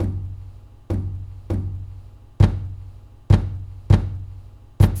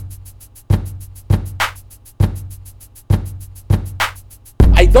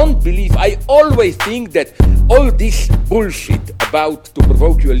don't believe, I always think that all this bullshit about to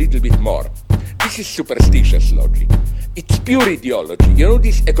provoke you a little bit more, this is superstitious logic. It's pure ideology. You know,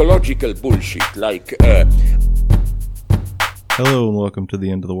 this ecological bullshit, like... Hello and welcome to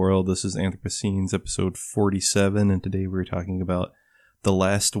The End of the World. This is Anthropocene's episode 47, and today we're talking about The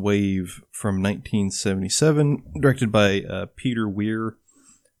Last Wave from 1977, directed by Peter Weir,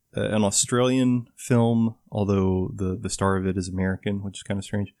 an Australian film, although the star of it is American, which is kind of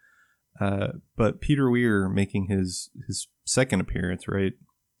strange. But Peter Weir making his second appearance, right?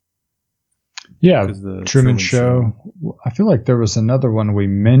 Yeah, Truman Show. I feel like there was another one we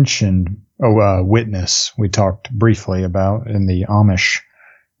mentioned. Witness. We talked briefly about in the Amish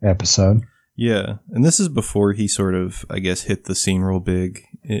episode. Yeah, and this is before he sort of, I guess, hit the scene real big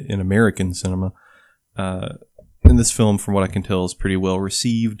in American cinema. And this film, from what I can tell, is pretty well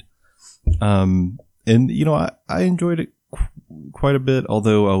received. And, you know, I enjoyed it quite a bit,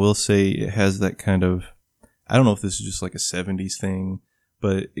 although I will say it has that kind of, I don't know if this is just like a 70s thing,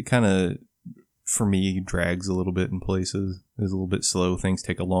 but it kind of, for me, drags a little bit in places. It's a little bit slow. Things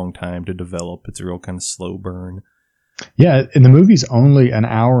take a long time to develop. It's a real kind of slow burn. Yeah, and the movie's only an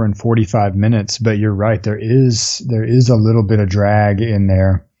hour and 45 minutes, but you're right. There is a little bit of drag in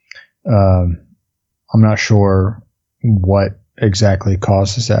there. I'm not sure what exactly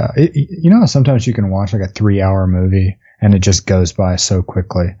causes that. You know, sometimes you can watch like a 3-hour movie and it just goes by so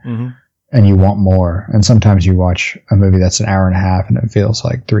quickly, and you want more. And sometimes you watch a movie that's an hour and a half and it feels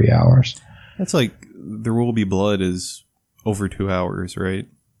like 3 hours. That's like There Will Be Blood is over 2 hours, right?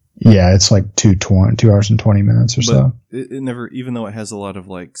 Yeah, it's like 2 hours and 20 minutes or so. It never, even though it has a lot of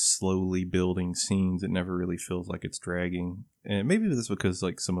like slowly building scenes, it never really feels like it's dragging. And maybe that's because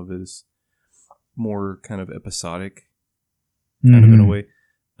like some of it is more kind of episodic, kind of in a way.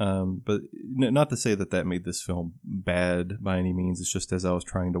 But not to say that made this film bad by any means. It's just as I was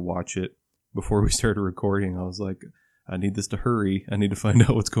trying to watch it before we started recording, I was like, I need this to hurry. I need to find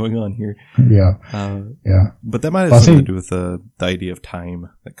out what's going on here. Yeah. Yeah. But that might have something to do with the idea of time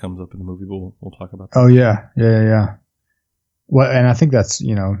that comes up in the movie. We'll talk about that. Oh, yeah. Yeah. Well, and I think that's,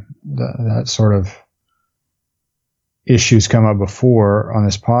 you know, that sort of issues come up before on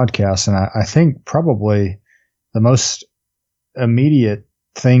this podcast. And I think probably the most immediate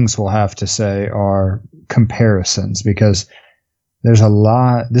things we'll have to say are comparisons, because there's a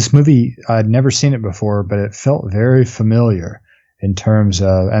lot. This movie, I'd never seen it before, but it felt very familiar in terms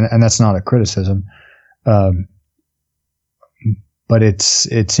of, and that's not a criticism, but it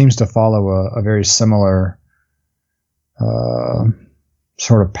seems to follow a very similar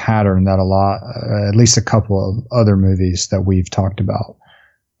sort of pattern that at least a couple of other movies that we've talked about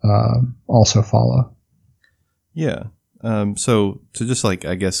also follow. Yeah. So to just like,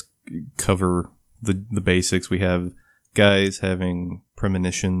 I guess, cover the basics, we have guys having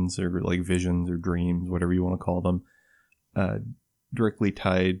premonitions or like visions or dreams, whatever you want to call them, directly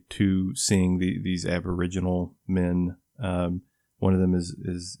tied to seeing these Aboriginal men. One of them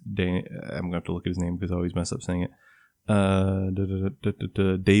is I'm going to have to look at his name because I always mess up saying it.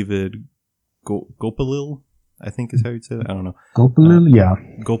 David Gopalil, I think is how you'd say that. I don't know. Gopalil, yeah.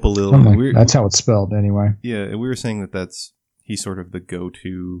 Gopalil. That's how it's spelled anyway. Yeah, and we were saying he's sort of the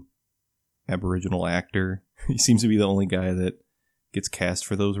go-to Aboriginal actor. He seems to be the only guy that gets cast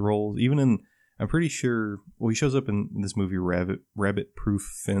for those roles. Even I'm pretty sure, he shows up in this movie Rabbit Proof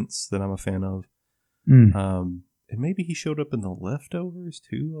Fence that I'm a fan of. And maybe he showed up in The Leftovers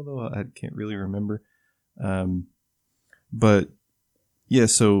too, although I can't really remember. But yeah,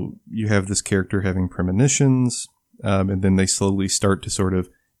 so you have this character having premonitions, and then they slowly start to sort of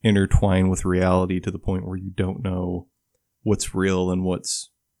intertwine with reality to the point where you don't know what's real and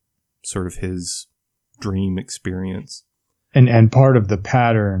what's sort of his dream experience. And part of the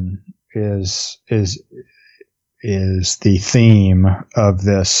pattern is the theme of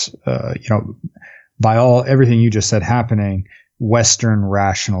this, you know, by everything you just said happening, Western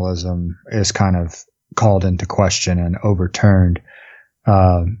rationalism is kind of called into question and overturned,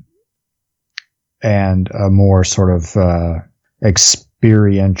 and a more sort of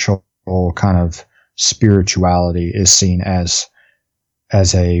experiential kind of spirituality is seen as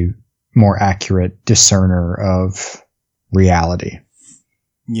a more accurate discerner of reality.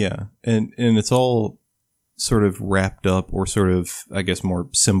 Yeah, and it's all sort of wrapped up, or sort of, I guess, more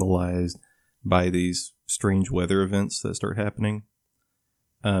symbolized by these strange weather events that start happening.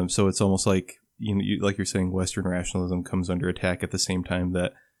 So it's almost like, you know, like you're saying, Western rationalism comes under attack at the same time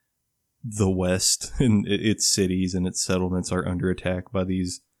that the West and its cities and its settlements are under attack by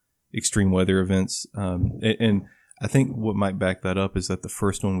these extreme weather events. And I think what might back that up is that the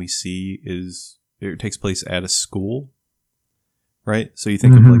first one we see it takes place at a school. right? So you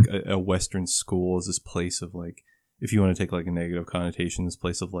think of like a Western school as this place of like, if you want to take like a negative connotation, this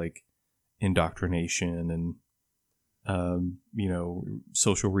place of like indoctrination and,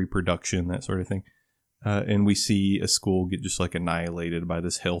 social reproduction, that sort of thing. And we see a school get just like annihilated by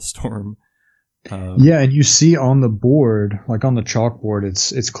this hailstorm. And you see on the board, like on the chalkboard,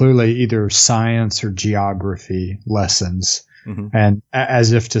 it's clearly either science or geography lessons. And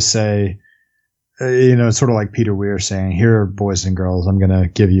as if to say, it's sort of like Peter Weir saying, here, boys and girls, I'm going to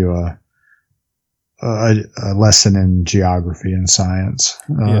give you a lesson in geography and science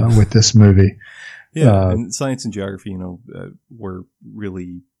with this movie. Yeah, and science and geography, were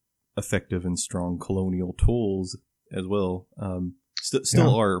really effective and strong colonial tools as well.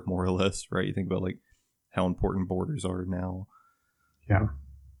 Still are, more or less, right? You think about like how important borders are now. Yeah.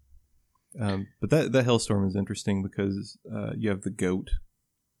 But that hailstorm is interesting because you have the goat,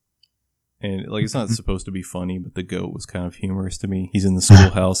 and like it's not supposed to be funny, but the goat was kind of humorous to me. He's in the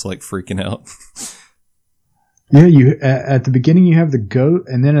schoolhouse like freaking out. Yeah, you at the beginning you have the goat,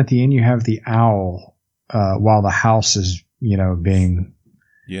 and then at the end you have the owl, while the house is being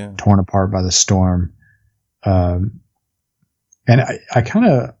torn apart by the storm. And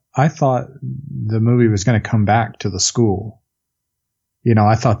I thought the movie was going to come back to the school.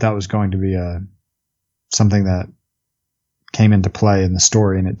 I thought that was going to be something that came into play in the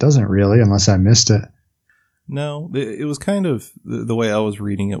story, and it doesn't really, unless I missed it. No, it was kind of, the way I was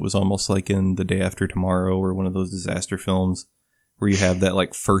reading it was almost like in The Day After Tomorrow or one of those disaster films where you have that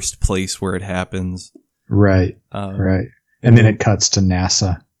like first place where it happens. Right. Right. And then it cuts to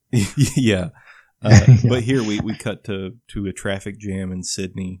NASA. Yeah. But here we cut to a traffic jam in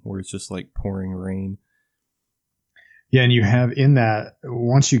Sydney where it's just like pouring rain. Yeah, and you have in that,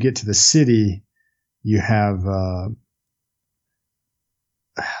 once you get to the city, you have,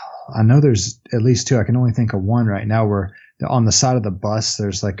 I know there's at least two, I can only think of one right now, where on the side of the bus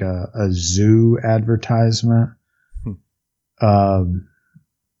there's like a zoo advertisement.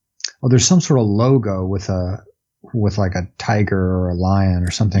 There's some sort of logo with like a tiger or a lion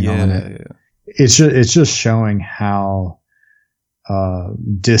or something on it. Yeah. It's just showing how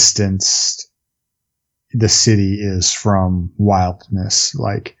distanced the city is from wildness.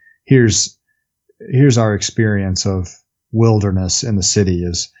 Like here's our experience of wilderness in the city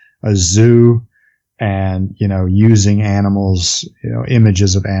is a zoo and, using animals,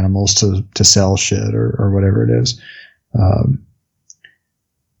 images of animals to sell shit or whatever it is.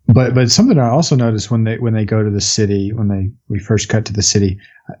 But something I also noticed when they go to the city, we first cut to the city,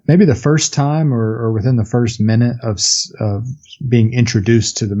 maybe the first time or within the first minute of being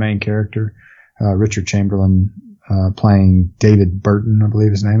introduced to the main character, Richard Chamberlain, playing David Burton, I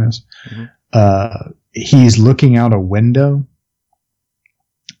believe his name is. He's looking out a window,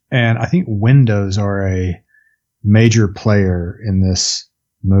 and I think windows are a major player in this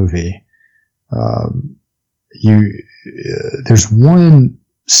movie. There's one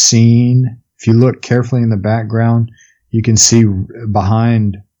scene, if you look carefully in the background, you can see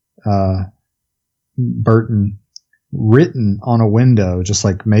behind Burton written on a window, just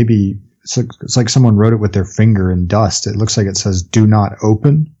like maybe it's like someone wrote it with their finger in dust. It looks like it says "Do not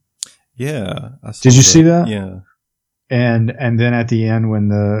open." Yeah. Did you see that? Yeah. And then at the end, when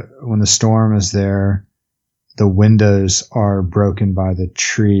the storm is there, the windows are broken by the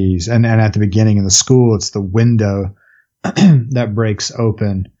trees. And at the beginning in the school, it's the window that breaks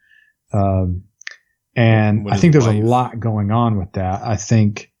open. And I think there's a lot going on with that. I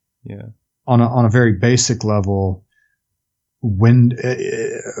think on a very basic level, windows,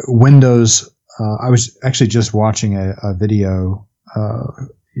 I was actually just watching a video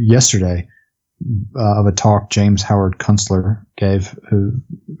yesterday of a talk James Howard Kunstler gave, who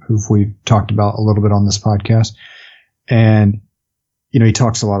we've talked about a little bit on this podcast. And, he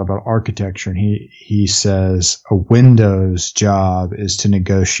talks a lot about architecture, and he says a window's job is to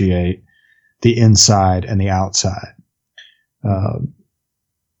negotiate the inside and the outside.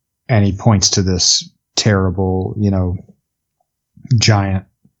 And he points to this terrible, giant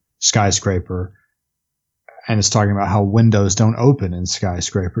skyscraper, and it's talking about how windows don't open in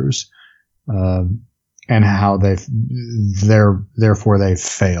skyscrapers, and how therefore they've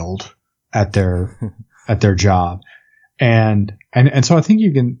failed at their job. And so I think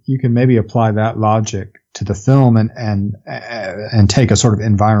you can maybe apply that logic to the film and take a sort of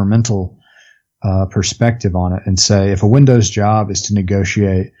environmental perspective on it and say, if a window's job is to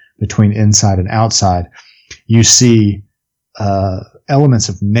negotiate between inside and outside, you see elements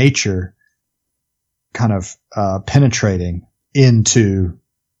of nature kind of penetrating into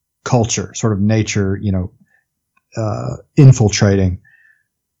culture, sort of nature, infiltrating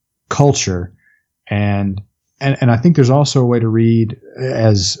culture. And and I think there's also a way to read,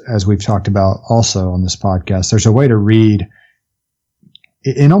 as we've talked about also on this podcast, there's a way to read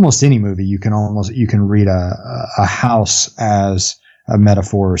in almost any movie. You can read a house as a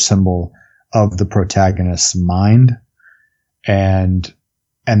metaphor or symbol of the protagonist's mind, and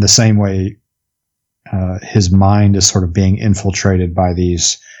the same way his mind is sort of being infiltrated by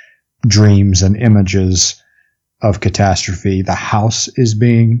these dreams and images of catastrophe. The house is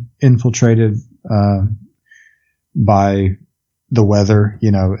being infiltrated by the weather.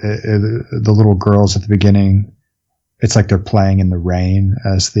 The little girls at the beginning, it's like they're playing in the rain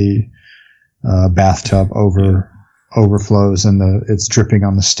as the bathtub overflows and it's dripping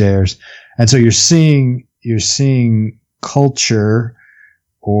on the stairs. And so you're seeing culture,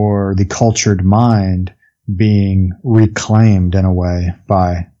 or the cultured mind, being reclaimed in a way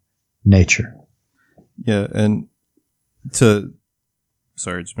by nature. Yeah, and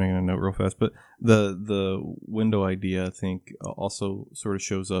sorry, just making a note real fast, but the window idea, I think, also sort of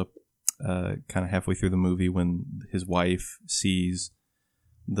shows up kind of halfway through the movie when his wife sees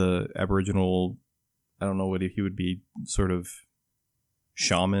the Aboriginal, I don't know what he would be, sort of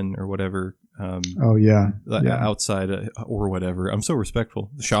shaman or whatever. Outside or whatever. I'm so respectful.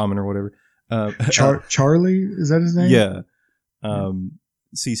 The shaman or whatever. Charlie, is that his name? Yeah.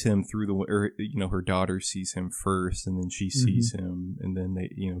 Sees him through her daughter sees him first, and then she sees him, and then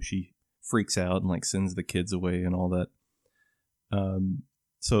she freaks out and like sends the kids away and all that.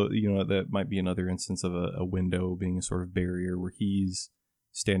 So that might be another instance of a window being a sort of barrier where he's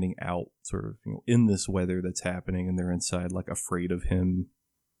standing out, sort of in this weather that's happening, and they're inside like afraid of him,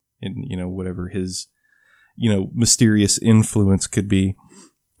 and whatever his mysterious influence could be.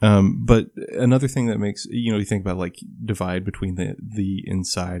 But another thing that makes, you think about like divide between the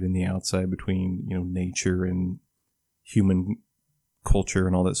inside and the outside, between, nature and human culture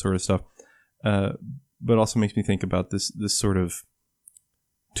and all that sort of stuff. But also makes me think about this sort of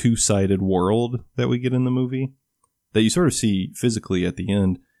two-sided world that we get in the movie that you sort of see physically at the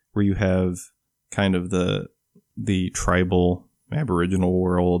end, where you have kind of the tribal Aboriginal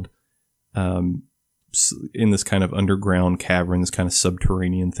world, in this kind of underground cavern, this kind of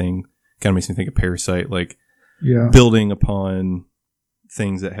subterranean thing. Kind of makes me think of Parasite, like building upon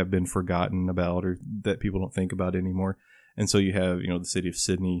things that have been forgotten about or that people don't think about anymore. And so you have, the city of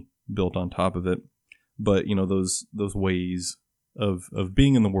Sydney built on top of it. But, those ways of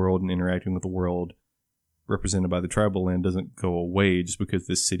being in the world and interacting with the world represented by the tribal land doesn't go away just because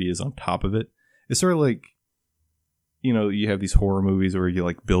this city is on top of it. It's sort of like, you have these horror movies where you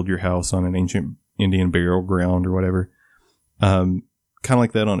like build your house on an ancient Indian burial ground or whatever. Kind of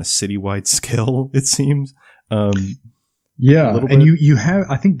like that on a citywide scale, it seems. And you have,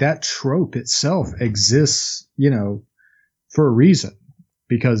 I think that trope itself exists, for a reason,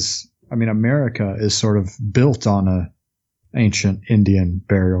 because America is sort of built on a ancient Indian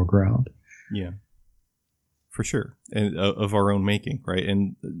burial ground. Yeah, for sure. And of our own making, right?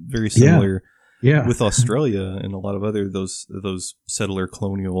 And very similar with Australia and a lot of other those settler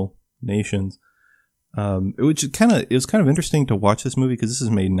colonial nations. It was kind of interesting to watch this movie because this is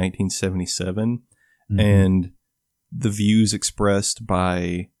made in 1977, and the views expressed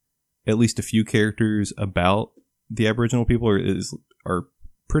by at least a few characters about the Aboriginal people are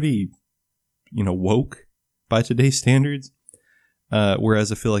pretty, woke by today's standards.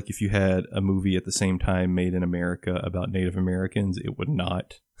 Whereas I feel like if you had a movie at the same time made in America about Native Americans, it would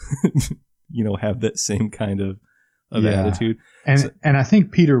not, have that same kind of attitude. And I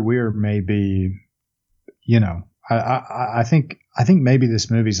think Peter Weir may be, I think maybe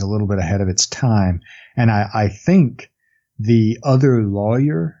this movie's a little bit ahead of its time. And I think the other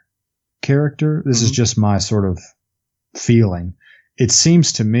lawyer character, this is just my sort of feeling. It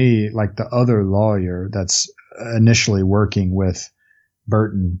seems to me like the other lawyer that's initially working with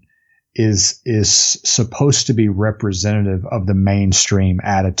Burton is supposed to be representative of the mainstream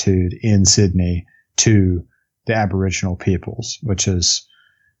attitude in Sydney to the Aboriginal peoples, which is,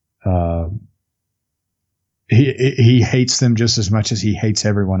 he hates them just as much as he hates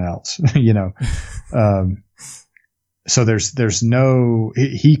everyone else, so there's no,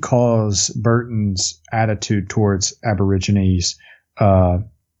 he calls Burton's attitude towards Aborigines,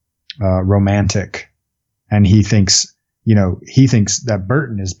 romantic. And he thinks that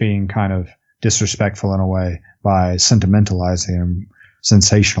Burton is being kind of disrespectful in a way by sentimentalizing them,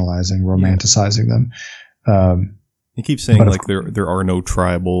 sensationalizing, romanticizing them. He keeps saying like there are no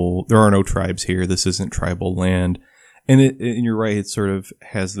tribes here. This isn't tribal land, and you're right. It sort of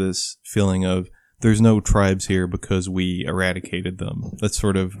has this feeling of there's no tribes here because we eradicated them. That's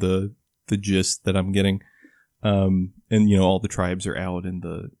sort of the gist that I'm getting. And all the tribes are out in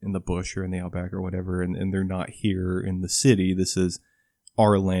the bush or in the outback or whatever, and they're not here in the city. This is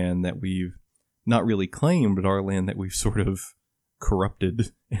our land that we've not really claimed, but our land that we've sort of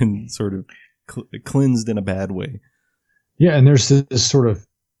corrupted and sort of cleansed in a bad way. Yeah, and there's this sort of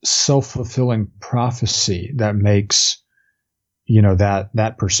self-fulfilling prophecy that makes,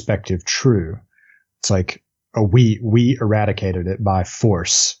 that perspective true. It's like, we eradicated it by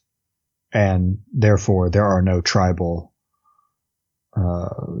force, and therefore there are no tribal,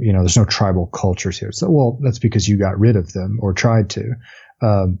 there's no tribal cultures here. So, well, that's because you got rid of them or tried to.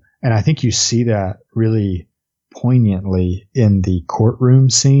 And I think you see that really poignantly in the courtroom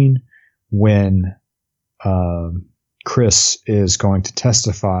scene when Chris is going to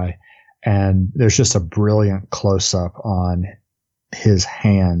testify, and there's just a brilliant close-up on his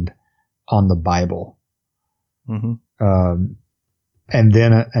hand on the Bible. Mm-hmm. And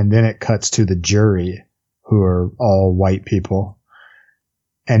then it cuts to the jury, who are all white people.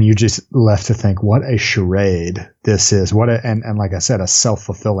 And you just left to think, what a charade this is. And like I said, a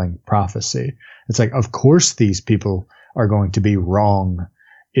self-fulfilling prophecy. It's like, of course these people are going to be wrong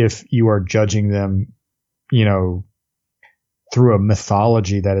if you are judging them, through a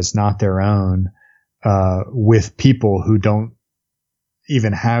mythology that is not their own, with people who don't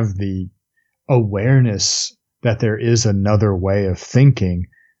even have the awareness that there is another way of thinking,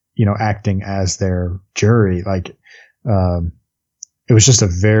 acting as their jury. Like, it was just in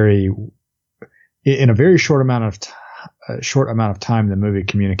a very short amount of time, the movie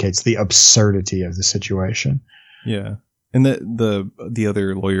communicates the absurdity of the situation. Yeah. And the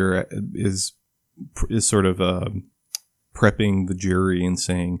other lawyer is sort of, prepping the jury and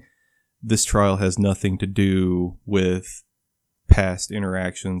saying, this trial has nothing to do with past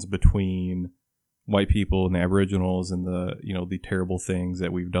interactions between white people and the Aboriginals and the terrible things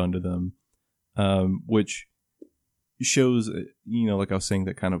that we've done to them, which shows, like I was saying,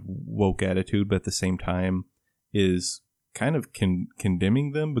 that kind of woke attitude, but at the same time is kind of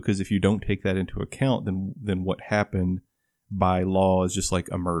condemning them, because if you don't take that into account, then what happened by law is just like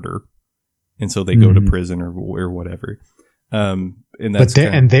a murder, and so they go to prison or whatever. And that's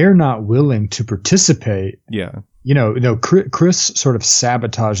they're not willing to participate. Yeah. Chris sort of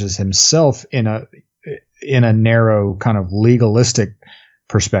sabotages himself in a narrow kind of legalistic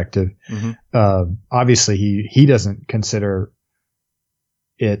perspective. Mm-hmm. Obviously he doesn't consider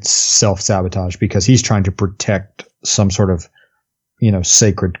it self-sabotage, because he's trying to protect some sort of,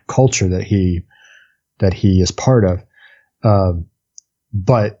 sacred culture that he is part of.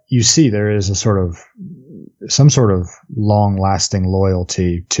 But you see, there is some sort of long-lasting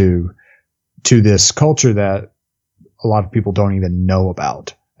loyalty to this culture that a lot of people don't even know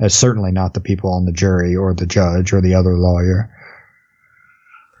about. It's certainly not the people on the jury or the judge or the other lawyer.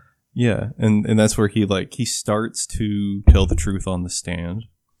 Yeah, and that's where he starts to tell the truth on the stand.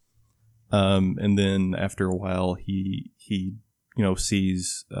 And then after a while he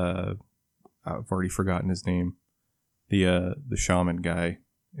sees I've already forgotten his name. The shaman guy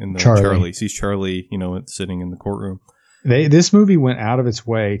in the Charlie sees Charlie, sitting in the courtroom. This movie went out of its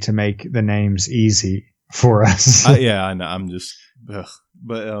way to make the names easy for us. Yeah, I know. I'm just, but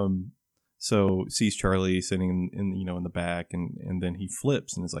so sees Charlie sitting in the back, and then he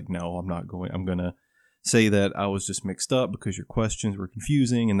flips and is like, "No, I'm not going. I'm gonna say that I was just mixed up because your questions were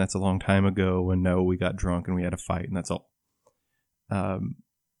confusing, and that's a long time ago. And no, we got drunk and we had a fight, and that's all."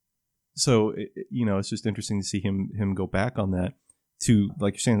 So, it's just interesting to see him go back on that to,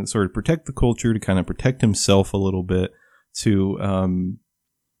 like you're saying, sort of protect the culture, to kind of protect himself a little bit, to, and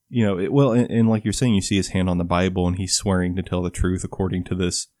like you're saying, you see his hand on the Bible and he's swearing to tell the truth according to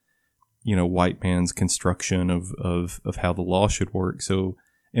this, white man's construction of how the law should work. So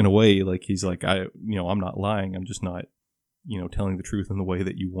in a way, like, he's like, I'm not lying. I'm just not, telling the truth in the way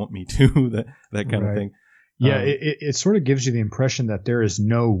that you want me to, that kind of thing. Yeah, it sort of gives you the impression that there is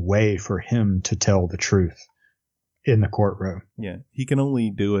no way for him to tell the truth in the courtroom. Yeah, he can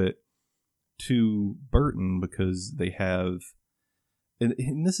only do it to Burton because they have,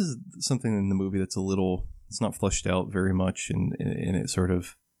 and this is something in the movie that's it's not fleshed out very much, and it sort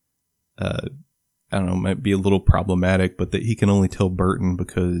of, I don't know, might be a little problematic, but that he can only tell Burton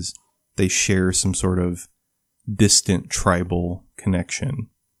because they share some sort of distant tribal connection.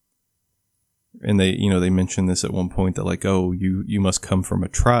 And they mention this at one point that, like, oh, you must come from a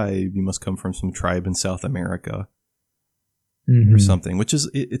tribe. You must come from some tribe in South America, or something, which is,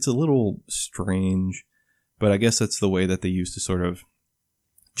 it's a little strange, but I guess that's the way that they used to sort of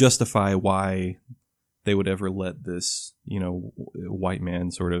justify why they would ever let this, white man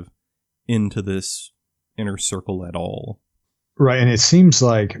sort of into this inner circle at all. Right. And it seems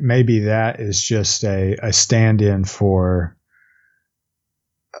like maybe that is just a stand-in for,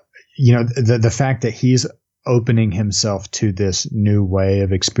 the fact that he's opening himself to this new way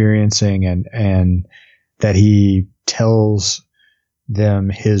of experiencing and that he tells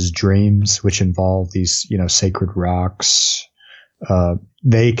them his dreams, which involve these, sacred rocks.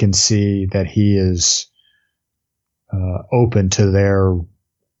 They can see that he is open to their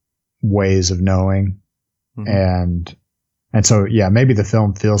ways of knowing. Mm-hmm. And so, yeah, maybe the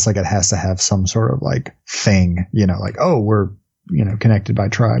film feels like it has to have some sort of like thing, like, oh, we're, connected by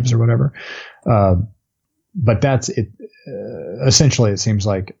tribes or whatever. But that's it. Essentially, it seems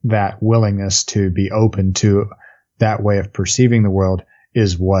like that willingness to be open to that way of perceiving the world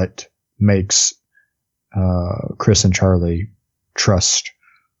is what makes Chris and Charlie trust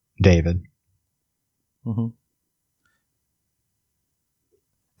David. Mm-hmm.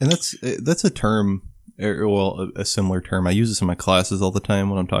 And that's a term, a similar term. I use this in my classes all the time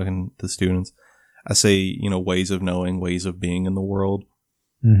when I'm talking to students. I say, ways of knowing, ways of being in the world.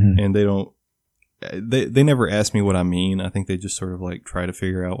 Mm-hmm. And they never ask me what I mean. I think they just sort of like try to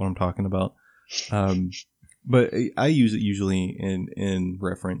figure out what I'm talking about. But I use it usually in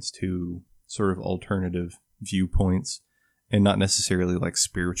reference to sort of alternative viewpoints and not necessarily like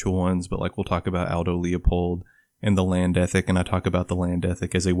spiritual ones, but like we'll talk about Aldo Leopold and the land ethic. And I talk about the land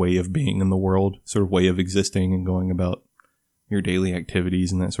ethic as a way of being in the world, sort of way of existing and going about your daily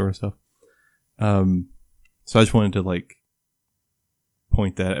activities and that sort of stuff. So I just wanted to like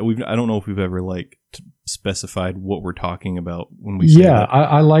point that I don't know if we've ever like specified what we're talking about when we say that.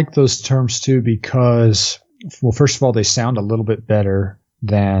 I like those terms too because, well, first of all, they sound a little bit better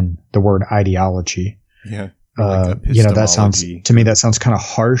than the word ideology. Yeah. That sounds to me, that sounds kind of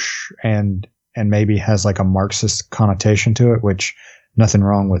harsh and maybe has like a Marxist connotation to it, which nothing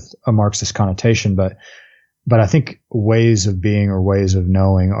wrong with a Marxist connotation, but I think ways of being or ways of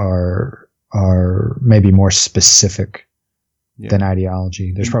knowing are maybe more specific than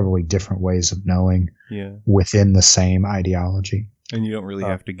ideology. There's probably different ways of knowing within the same ideology. And you don't really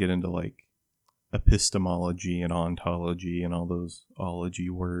have to get into like epistemology and ontology and all those ology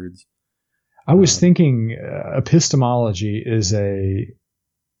words. I was thinking epistemology is a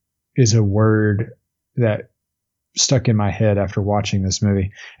word that stuck in my head after watching this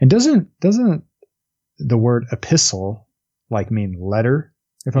movie. And doesn't the word epistle like mean letter,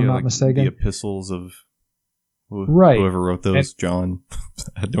 if I'm not mistaken? The epistles of whoever wrote those, John.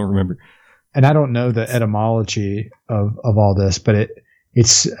 I don't remember. And I don't know the etymology of all this, but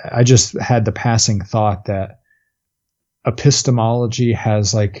I just had the passing thought that epistemology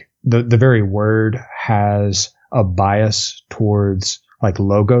has like the very word has a bias towards like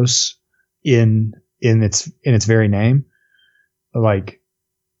logos in its very name. Like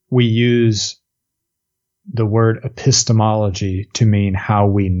we use the word epistemology to mean how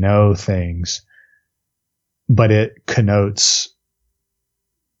we know things, but it connotes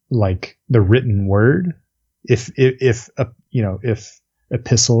like the written word. If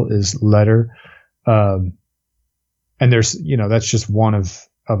epistle is letter, and there's, that's just one of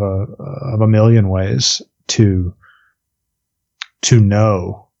a million ways to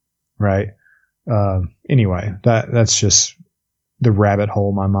know, right? Anyway, that's just the rabbit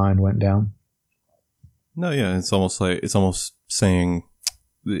hole my mind went down. No, yeah, it's almost saying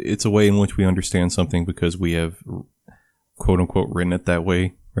it's a way in which we understand something because we have quote unquote written it that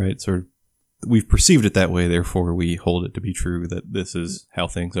way, right? Sort of, we've perceived it that way, therefore we hold it to be true that this is how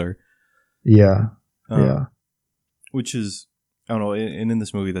things are. Yeah. Which is, I don't know, and in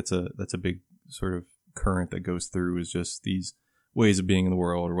this movie that's a big sort of current that goes through is just these ways of being in the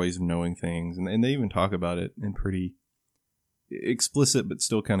world or ways of knowing things, and they even talk about it in pretty explicit but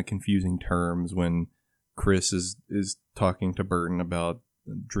still kind of confusing terms when Chris is talking to Burton about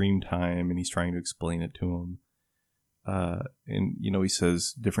dream time and he's trying to explain it to him. And he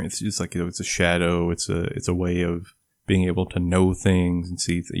says different. It's like it's a shadow. It's a way of being able to know things and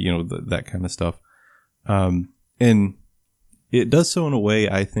see that kind of stuff. And it does so in a way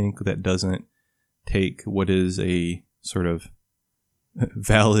I think that doesn't take what is a sort of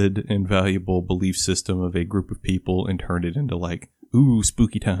valid and valuable belief system of a group of people and turn it into like, ooh,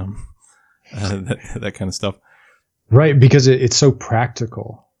 spooky time, that kind of stuff. Right, because it's so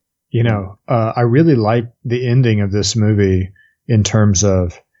practical. I really like the ending of this movie in terms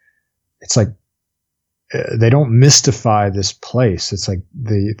of it's like they don't mystify this place. It's like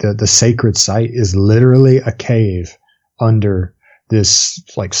the sacred site is literally a cave under this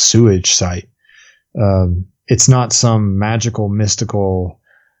like sewage site. It's not some magical, mystical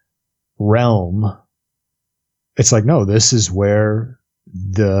realm. It's like, no, this is where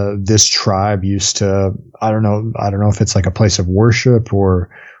this tribe used to, I don't know if it's like a place of worship or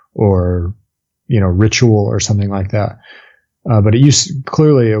ritual or something like that. But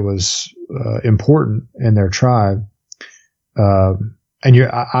clearly it was important in their tribe.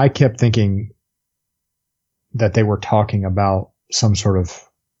 I kept thinking that they were talking about some sort of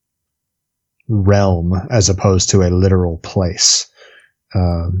realm as opposed to a literal place.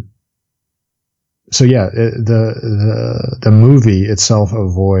 So yeah, the movie itself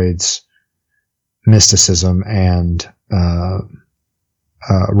avoids mysticism and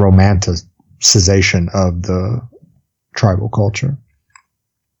romanticization of the tribal culture.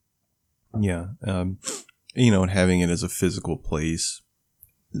 Yeah, and having it as a physical place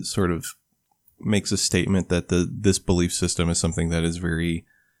sort of makes a statement that this belief system is something that is very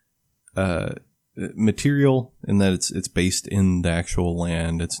material, and that it's based in the actual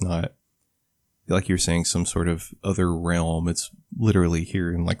land. It's not, like you're saying, some sort of other realm. It's literally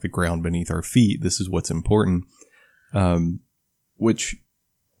here in like the ground beneath our feet. This is what's important, which,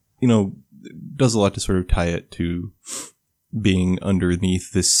 does a lot to sort of tie it to being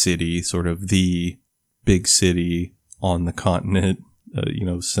underneath this city, sort of the big city on the continent,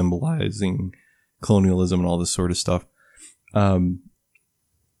 symbolizing colonialism and all this sort of stuff.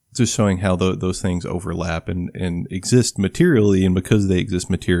 Just showing how those things overlap and exist materially, and because they exist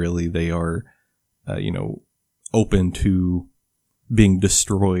materially, they are, open to being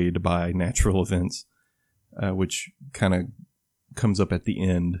destroyed by natural events, which kind of comes up at the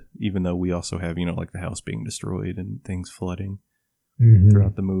end, even though we also have, like the house being destroyed and things flooding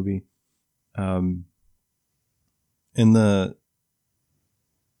throughout the movie. And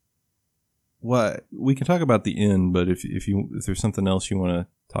we can talk about the end, but if there's something else you want to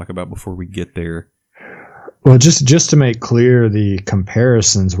talk about before we get there. Well, just to make clear the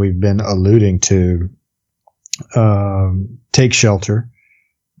comparisons we've been alluding to, Take Shelter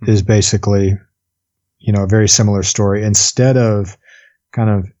is basically, a very similar story. Instead of kind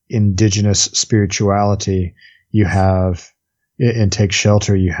of indigenous spirituality, you have, in Take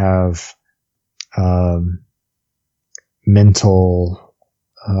Shelter, you have the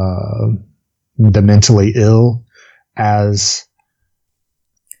mentally ill as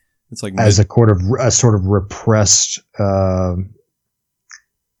it's like as a sort of repressed. I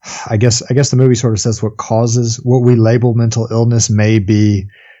guess the movie sort of says what we label mental illness may be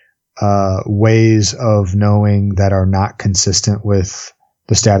ways of knowing that are not consistent with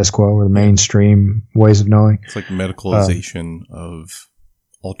the status quo or the mainstream ways of knowing. It's like medicalization of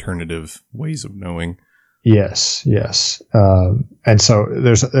alternative ways of knowing. Yes. And so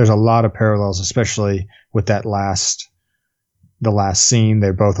there's a lot of parallels, especially with the last scene.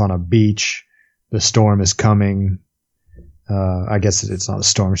 They're both on a beach. The storm is coming. I guess it's not a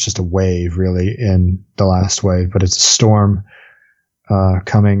storm. It's just a wave, really, in the last wave, but it's a storm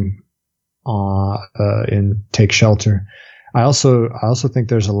coming in Take Shelter. I also think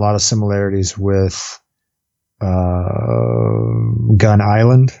there's a lot of similarities with Gun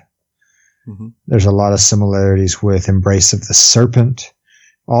Island. Mm-hmm. There's a lot of similarities with Embrace of the Serpent.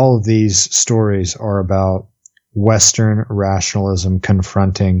 All of these stories are about Western rationalism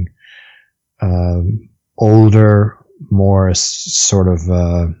confronting older, more sort of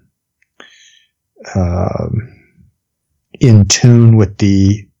in tune with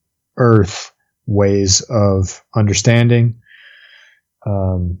the earth ways of understanding.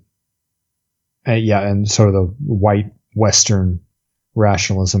 And sort of the white Western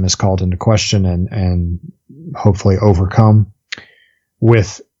rationalism is called into question and hopefully overcome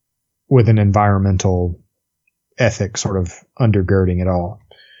with an environmental ethic sort of undergirding it all.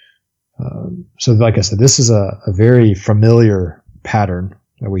 So like I said, this is a very familiar pattern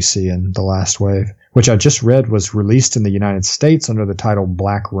that we see in The Last Wave, which I just read was released in the United States under the title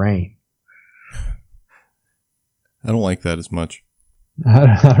Black Rain. I don't like that as much.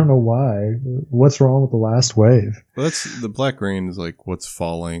 I don't know why. What's wrong with The Last Wave? Well, the Black Rain is like what's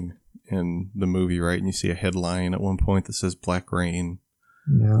falling in the movie, right? And you see a headline at one point that says Black Rain.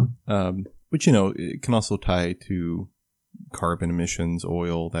 Yeah. Which, it can also tie to carbon emissions,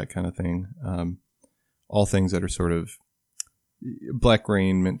 oil, that kind of thing. All things that are sort of Black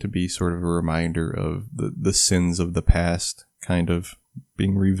Rain meant to be sort of a reminder of the sins of the past kind of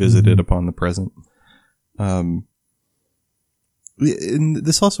being revisited upon the present. And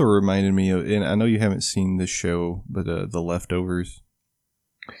this also reminded me of, and I know you haven't seen this show, but The Leftovers.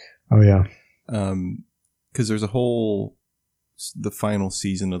 Oh, yeah. Because there's the final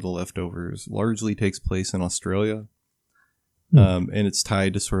season of The Leftovers largely takes place in Australia. And it's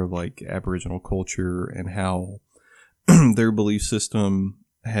tied to sort of like Aboriginal culture and how their belief system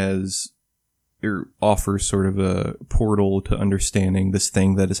has offers sort of a portal to understanding this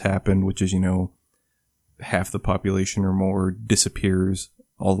thing that has happened, which is, half the population or more disappears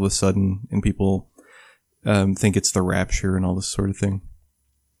all of a sudden, and people think it's the rapture and all this sort of thing.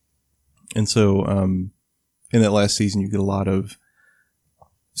 And so in that last season, you get a lot of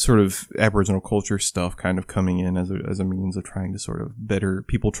sort of Aboriginal culture stuff kind of coming in as a means of trying to sort of better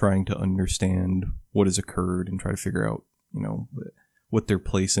people trying to understand what has occurred and try to figure out, what their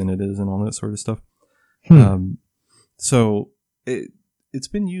place in it is and all that sort of stuff. So it's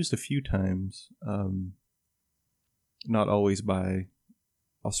been used a few times, not always by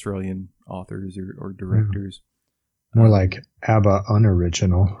Australian authors or directors. More like ABBA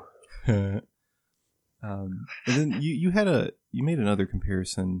unoriginal. And then you made another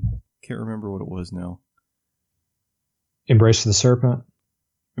comparison. Can't remember what it was now. Embrace the Serpent.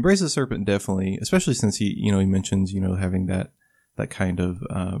 Embrace the Serpent, definitely, especially since he mentions having that kind of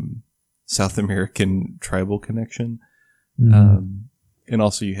South American tribal connection, and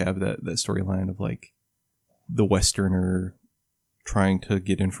also you have that storyline of like the Westerner trying to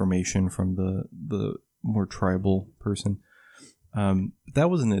get information from the more tribal person. That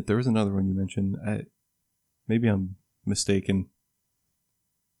wasn't it. There was another one you mentioned. Maybe I'm mistaken.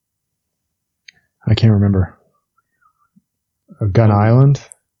 I can't remember. Gun Island?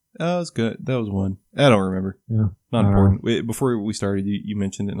 Oh, that's good. That was one. I don't remember. Yeah. Not important. Before we started, you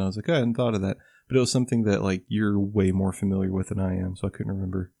mentioned it, and I was like, I hadn't thought of that. But it was something that like you're way more familiar with than I am, so I couldn't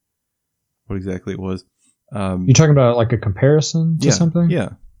remember what exactly it was. You talking about like a comparison to something? Yeah.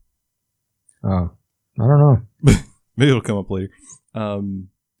 Oh, I don't know. Maybe it'll come up later.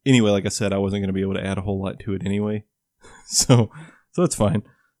 Anyway, like I said, I wasn't going to be able to add a whole lot to it anyway, so it's fine.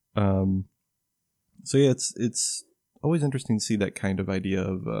 So yeah, it's always interesting to see that kind of idea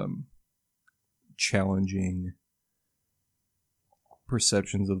of challenging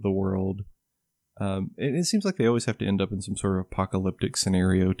perceptions of the world. And it seems like they always have to end up in some sort of apocalyptic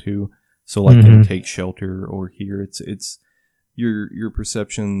scenario too. So like in Take Shelter or here, it's your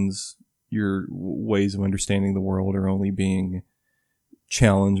perceptions, your ways of understanding the world are only being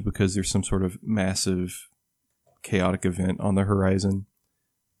challenged because there's some sort of massive chaotic event on the horizon.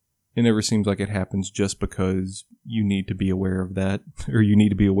 It never seems like it happens just because you need to be aware of that, or you need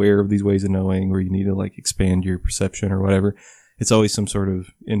to be aware of these ways of knowing, or you need to like expand your perception or whatever. It's always some sort of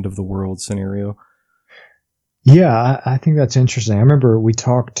end of the world scenario. Yeah, I think that's interesting. I remember we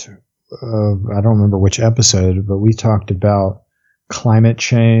talked, I don't remember which episode, but we talked about climate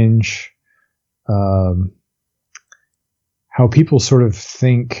change, how people sort of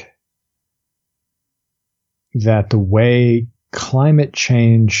think that the way climate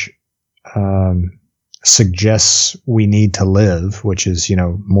change suggests we need to live, which is,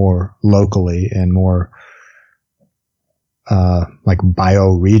 more locally and more like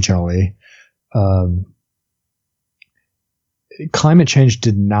bioregionally, climate change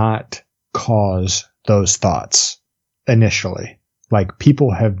did not cause those thoughts initially. Like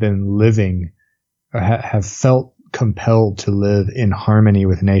people have been living, or have felt compelled to live in harmony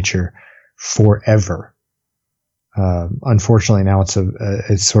with nature forever. Unfortunately, now it's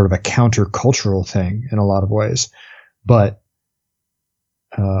sort of a countercultural thing in a lot of ways. But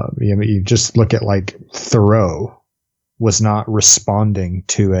you just look at like Thoreau was not responding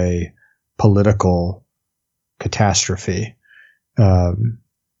to a political catastrophe.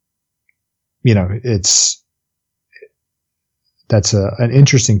 That's an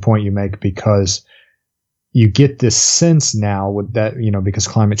interesting point you make, because you get this sense now with that, because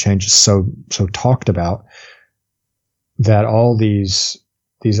climate change is so talked about, that all these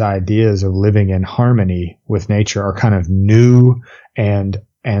ideas of living in harmony with nature are kind of new, and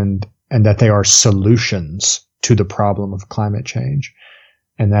that they are solutions to the problem of climate change.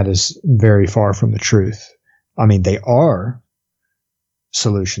 And that is very far from the truth. I mean, they are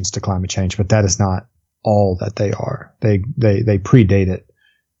solutions to climate change, but that is not all that they are. They predate it,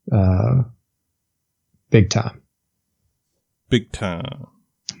 big time. Big time.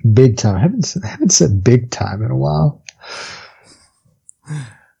 Big time. I haven't said big time in a while.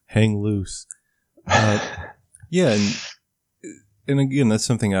 Hang loose. Yeah, and again, that's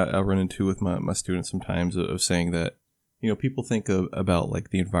something I run into with my students sometimes, of saying that, people think about like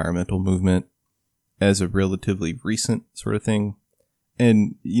the environmental movement as a relatively recent sort of thing.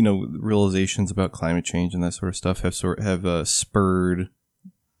 And, realizations about climate change and that sort of stuff have spurred,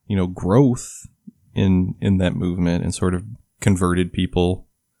 growth in that movement, and sort of converted people,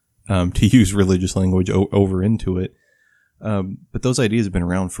 to use religious language over into it. But those ideas have been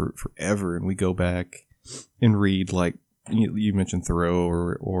around for forever, and we go back and read, like, you mentioned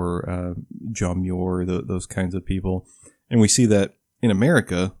Thoreau or John Muir, those kinds of people. And we see that in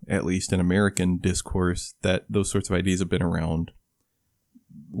America, at least in American discourse, that those sorts of ideas have been around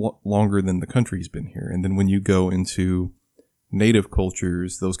longer than the country's been here. And then when you go into native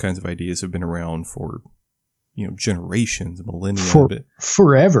cultures, those kinds of ideas have been around for, generations, millennia.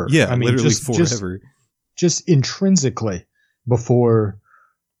 Forever. Yeah, I mean, literally forever. Just intrinsically before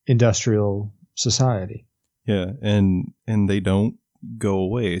industrial society. Yeah, and they don't go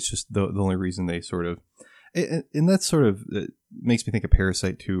away. It's just the only reason they sort of... And that's sort of... It makes me think of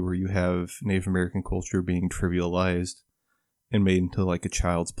Parasite 2, where you have Native American culture being trivialized and made into like a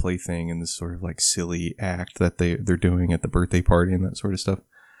child's plaything and this sort of like silly act that they're doing at the birthday party and that sort of stuff.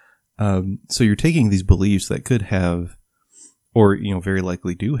 So you're taking these beliefs that could have, or very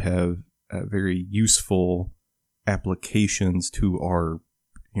likely do have, very useful applications to our,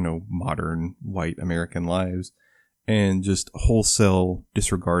 modern white American lives, and just wholesale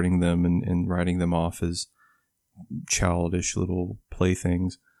disregarding them and writing them off as childish little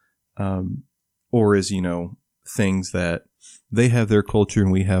playthings, or as things that they have their culture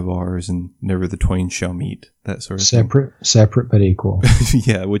and we have ours, and never the twain shall meet. That sort of separate but equal.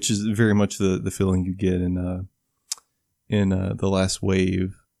 Yeah, which is very much the feeling you get in The Last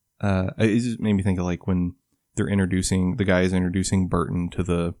Wave. It just made me think of like when the guy is introducing Burton to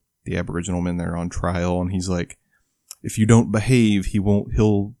the Aboriginal men that are on trial, and he's like, if you don't behave,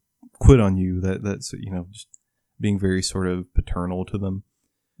 he'll quit on you. That's just being very sort of paternal to them.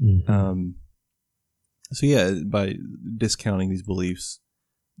 Mm-hmm. So yeah, by discounting these beliefs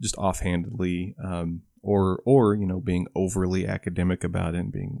just offhandedly, or being overly academic about it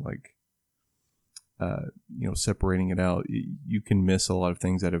and being like, separating it out, you can miss a lot of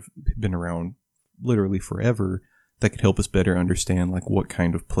things that have been around literally forever that could help us better understand like what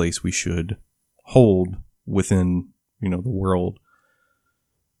kind of place we should hold within, the world.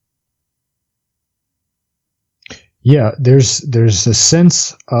 Yeah, there's a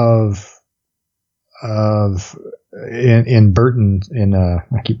sense of in Burton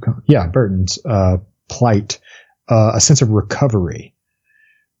Burton's plight, a sense of recovery,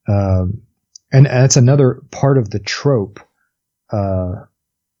 and that's another part of the trope that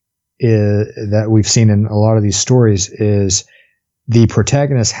we've seen in a lot of these stories is the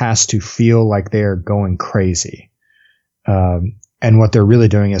protagonist has to feel like they're going crazy, and what they're really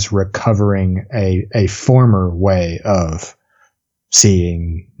doing is recovering a former way of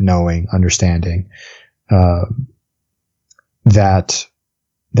seeing, knowing, understanding, that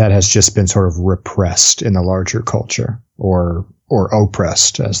has just been sort of repressed in the larger culture, or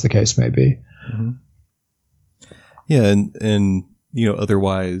oppressed, as the case may be. Mm-hmm. Yeah, and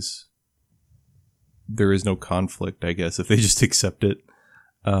otherwise there is no conflict, I guess, if they just accept it,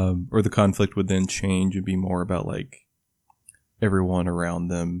 or the conflict would then change and be more about like everyone around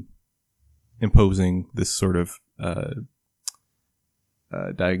them imposing this sort of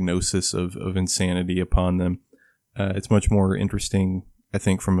diagnosis of insanity upon them. It's much more interesting, I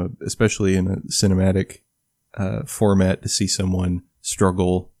think, especially in a cinematic format, to see someone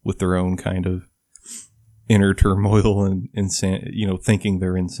struggle with their own kind of inner turmoil and thinking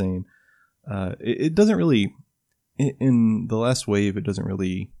they're insane. It doesn't really, in The Last Wave, it doesn't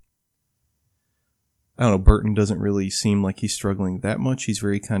really, I don't know, Burton doesn't really seem like he's struggling that much. He's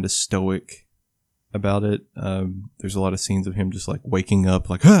very kind of stoic about it. There's a lot of scenes of him just like waking up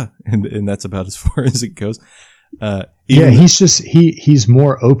like, and that's about as far as it goes. He's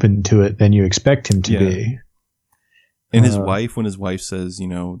more open to it than you expect him to be. And his wife, when his wife says,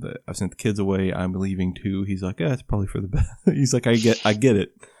 that I've sent the kids away, I'm leaving too, he's like, it's probably for the best. He's like, I get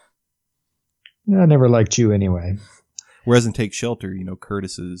it. I never liked you anyway. Whereas in Take Shelter,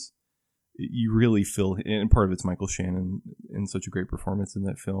 Curtis's, you really feel, and part of it's Michael Shannon in such a great performance in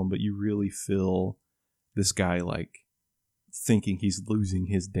that film, but you really feel this guy like thinking he's losing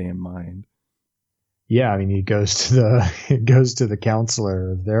his damn mind. Yeah, I mean, he goes to the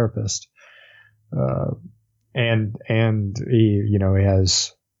counselor, the therapist, and he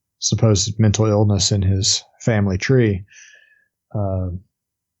has supposed mental illness in his family tree.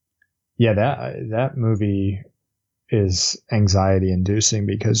 That movie is anxiety inducing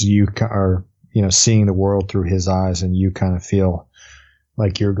because you are, seeing the world through his eyes, and you kind of feel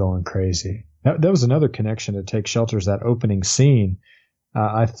like you're going crazy. That was another connection to Take Shelter, is that opening scene.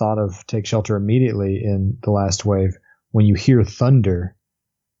 I thought of Take Shelter immediately in The Last Wave when you hear thunder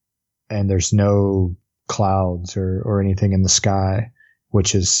and there's no clouds or anything in the sky,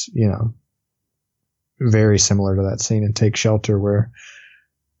 which is, very similar to that scene in Take Shelter where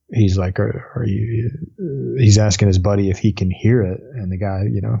he's like, he's asking his buddy if he can hear it. And the guy,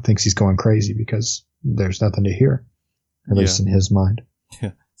 thinks he's going crazy because there's nothing to hear, at least in his mind.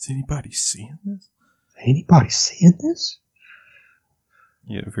 Yeah. Is anybody seeing this? Anybody seeing this?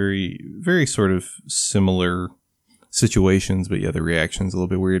 Yeah, very, very sort of similar situations, but yeah, the reaction's a little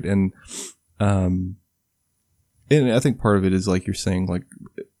bit weird. And I think part of it is like you're saying, like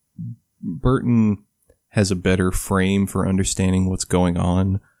Burton has a better frame for understanding what's going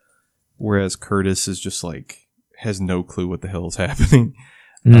on, whereas Curtis is just like has no clue what the hell is happening.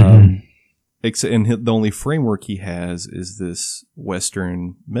 Mm-hmm. And the only framework he has is this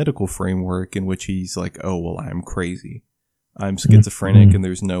Western medical framework in which he's like, oh, well, I'm crazy. I'm schizophrenic, mm-hmm. and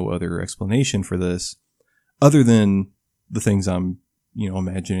there's no other explanation for this other than the things I'm,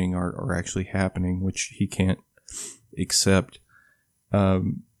 imagining are actually happening, which he can't accept.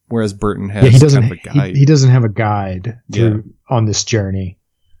 Whereas Burton has kind of a guide. He doesn't have a guide on this journey.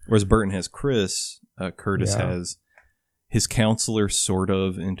 Whereas Burton has Chris, Curtis has his counselor, sort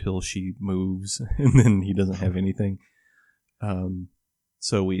of, until she moves, and then he doesn't have anything. Even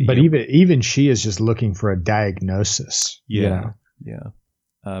she is just looking for a diagnosis. Yeah.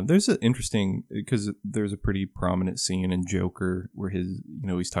 There's an interesting, because there's a pretty prominent scene in Joker where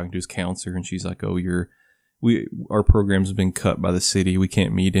he's talking to his counselor, and she's like, "Oh, our program's been cut by the city. We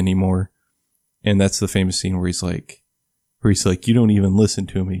can't meet anymore." And that's the famous scene where he's like, "You don't even listen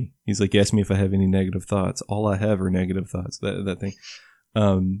to me." He's like, "You ask me if I have any negative thoughts. All I have are negative thoughts." That thing.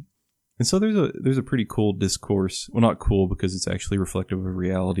 And so there's a pretty cool discourse. Well, not cool because it's actually reflective of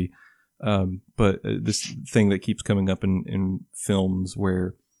reality. But this thing that keeps coming up in films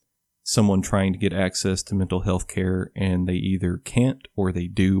where someone trying to get access to mental health care and they either can't or they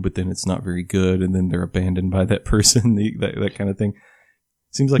do, but then it's not very good, and then they're abandoned by that person. that kind of thing.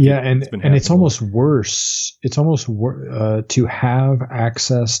 Seems like it's almost worse. It's almost to have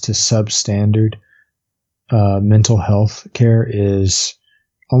access to substandard mental health care is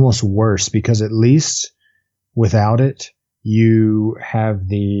almost worse, because at least without it, you have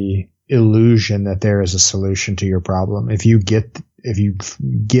the illusion that there is a solution to your problem. If you get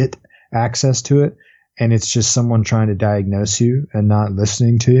access to it and it's just someone trying to diagnose you and not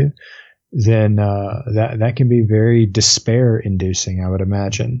listening to you, then that can be very despair inducing, I would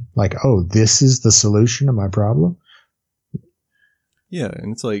imagine. Like, oh, this is the solution to my problem? Yeah,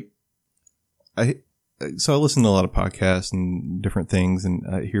 and it's like I listen to a lot of podcasts and different things, and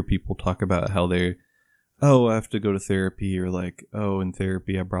I hear people talk about how I have to go to therapy, or like, oh, in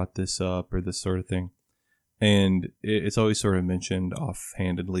therapy I brought this up, or this sort of thing. And it's always sort of mentioned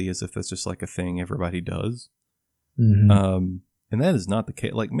offhandedly as if that's just like a thing everybody does. Mm-hmm. And that is not the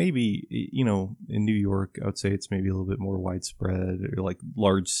case. Like, maybe, in New York, I would say it's maybe a little bit more widespread, or like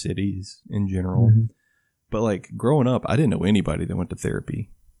large cities in general. Mm-hmm. But like growing up, I didn't know anybody that went to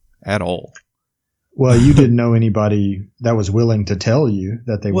therapy at all. Well, you didn't know anybody that was willing to tell you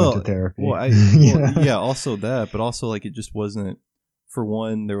that they went to therapy. Yeah, also that, but also like it just wasn't. For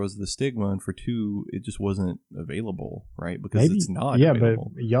one, there was the stigma, and for two, it just wasn't available, right? Because it's not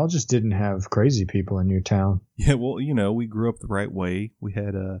available. But y'all just didn't have crazy people in your town. Yeah, well, we grew up the right way. We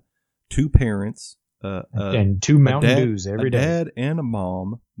had 2 parents. And 2 Mountain Dews every day. A dad and a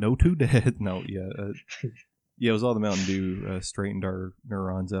mom. No 2 dads. No, yeah. It was all the Mountain Dew straightened our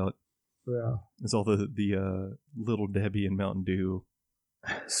neurons out. Yeah. It's all the Little Debbie and Mountain Dew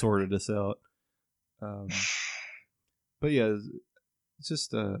sorted us out. But yeah, it's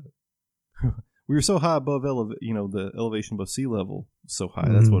just we were so high above the elevation above sea level, so high.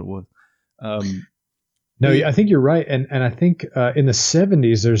 Mm-hmm. That's what it was. No, I think you're right, and I think in the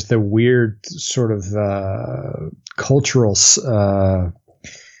 70s there's the weird sort of cultural sort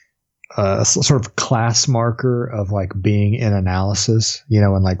of class marker of like being in analysis,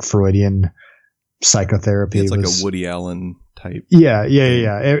 and like Freudian psychotherapy. It's like a Woody Allen type. Yeah.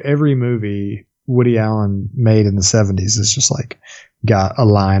 Every movie Woody Allen made in the 70s is just like got a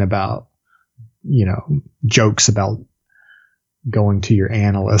line about, jokes about going to your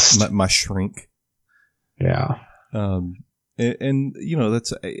analyst. My shrink. Yeah. And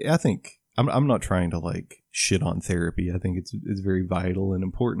that's, I think I'm not trying to like shit on therapy. I think it's very vital and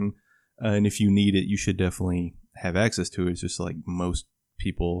important. And if you need it, you should definitely have access to it. It's just like most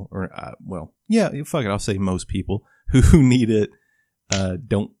people, fuck it. I'll say most people who need it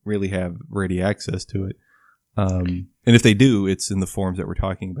don't really have ready access to it. And if they do, it's in the forms that we're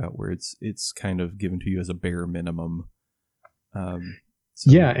talking about, where it's kind of given to you as a bare minimum. The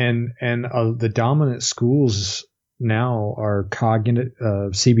dominant schools now are cognitive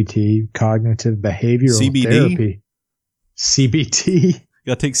CBT, cognitive behavioral therapy. CBT. You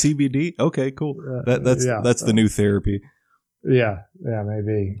gotta take CBD. Okay, cool. That's the new therapy. Yeah,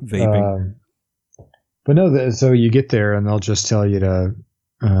 maybe vaping. But no, so you get there and they'll just tell you to,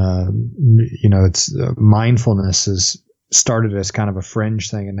 it's mindfulness is started as kind of a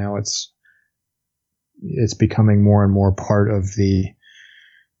fringe thing, and now it's becoming more and more part of the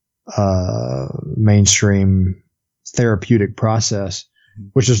mainstream therapeutic process,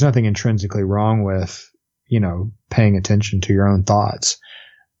 which there's nothing intrinsically wrong with, paying attention to your own thoughts.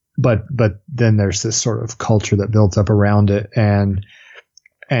 But then there's this sort of culture that builds up around it. And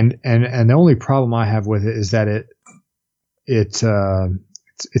the only problem I have with it is that it's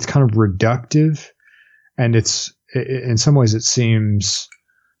kind of reductive, and in some ways it seems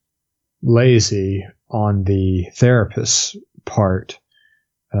lazy on the therapist's part,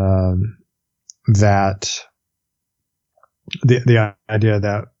 that the idea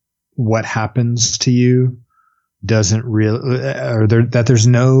that what happens to you doesn't really, or that there's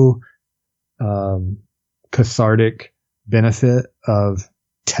no cathartic benefit of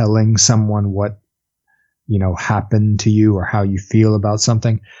telling someone what happened to you or how you feel about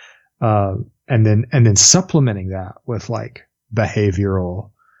something, and then supplementing that with like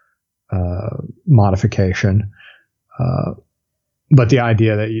behavioral modification. But the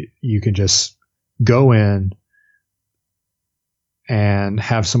idea that you can just go in and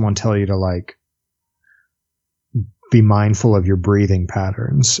have someone tell you to like be mindful of your breathing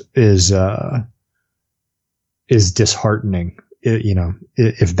patterns is disheartening.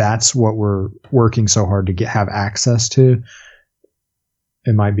 If that's what we're working so hard to have access to,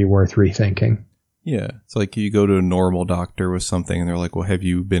 it might be worth rethinking. Yeah. It's like you go to a normal doctor with something and they're like, well, have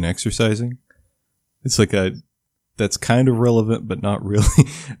you been exercising? It's like that's kind of relevant, but not really.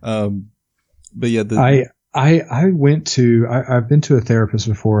 But yeah, I've been to a therapist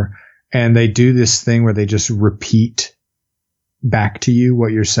before, and they do this thing where they just repeat back to you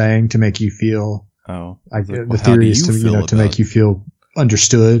what you're saying to make you feel. Oh, the theory is to make you feel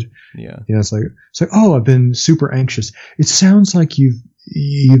understood. Yeah. It's like, oh, I've been super anxious. It sounds like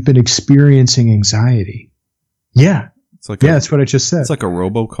you've been experiencing anxiety. Yeah. It's like that's what I just said. It's like a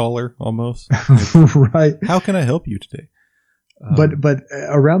robocaller almost. Right. How can I help you today? But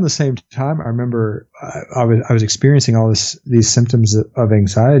around the same time, I remember I was experiencing all these symptoms of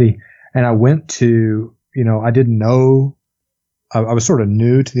anxiety, and I went to, I didn't know, I was sort of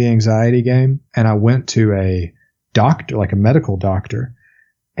new to the anxiety game, and I went to a doctor, like a medical doctor,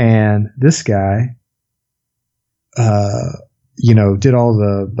 and this guy, did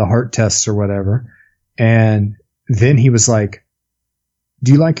all the heart tests or whatever, and then he was like,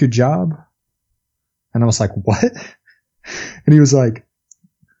 "Do you like your job?" And I was like, "What?" And he was like,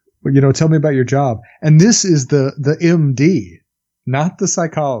 well, tell me about your job. And this is the MD, not the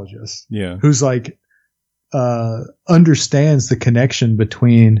psychologist. Yeah. Who's like, understands the connection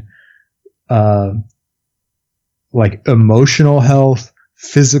between, like emotional health,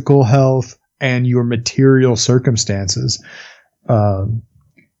 physical health, and your material circumstances. And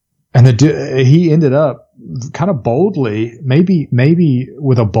he ended up kind of boldly, maybe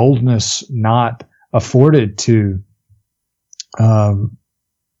with a boldness not afforded to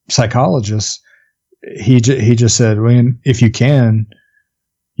psychologists. He just said, well, if you can,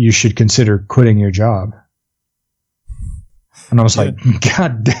 you should consider quitting your job. And I was like,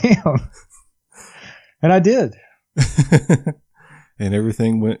 God damn. And I did. And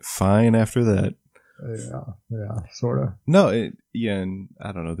everything went fine after that. Yeah, sort of. No, and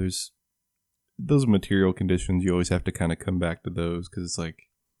I don't know, there's those material conditions, you always have to kind of come back to those, because it's like,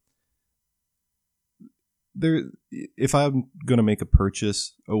 if I'm going to make a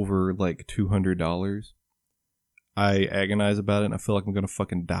purchase over like $200, I agonize about it and I feel like I'm going to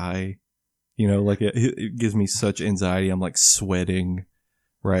fucking die. Like it gives me such anxiety. I'm like sweating,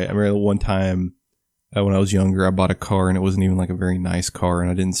 right? I remember one time when I was younger, I bought a car and it wasn't even like a very nice car,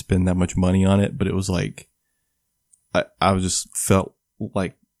 and I didn't spend that much money on it, but it was like, I just felt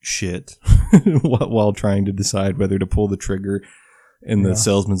like shit while trying to decide whether to pull the trigger. And the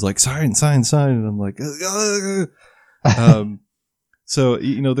salesman's like, sign. And I'm like, so,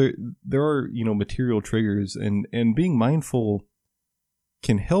 there are, material triggers, and being mindful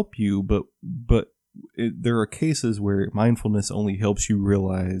can help you, but there are cases where mindfulness only helps you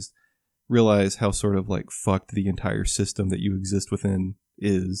realize how sort of like fucked the entire system that you exist within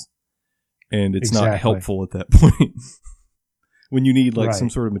is. And it's not helpful at that point. When you need like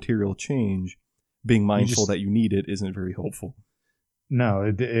some sort of material change, being mindful that you need it isn't very helpful.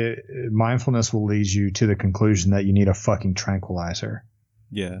 No, mindfulness will lead you to the conclusion that you need a fucking tranquilizer.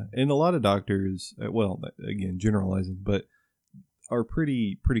 Yeah, and a lot of doctors, well, again, generalizing, but are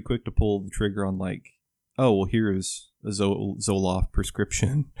pretty quick to pull the trigger on like, oh, well, here is a Zoloft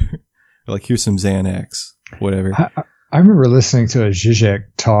prescription. Like, here's some Xanax, whatever. I remember listening to a Zizek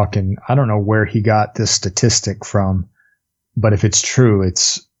talk, and I don't know where he got this statistic from, but if it's true,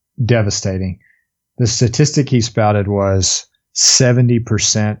 it's devastating. The statistic he spouted was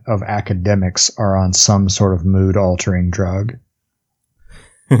 70% of academics are on some sort of mood-altering drug.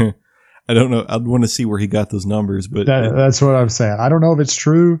 I don't know. I'd want to see where he got those numbers, but that's what I'm saying. I don't know if it's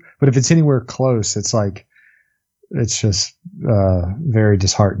true, but if it's anywhere close, it's like, it's just very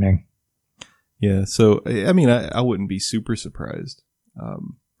disheartening. Yeah. So, I mean, I wouldn't be super surprised.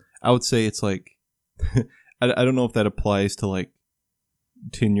 I would say it's like, I don't know if that applies to like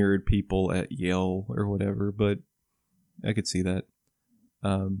tenured people at Yale or whatever, but I could see that.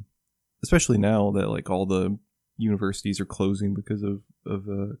 Especially now that like all the universities are closing because of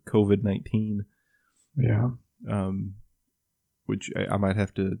COVID-19. Yeah. Which I might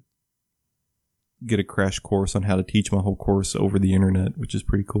have to get a crash course on how to teach my whole course over the internet, which is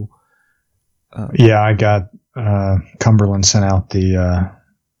pretty cool. Yeah, I got Cumberland sent out the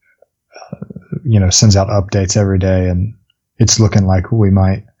sends out updates every day, and it's looking like we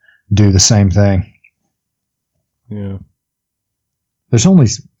might do the same thing. Yeah. There's only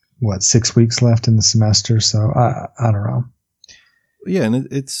 6 weeks left in the semester, so I don't know. Yeah, and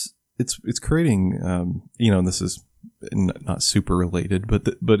it's creating this is not super related,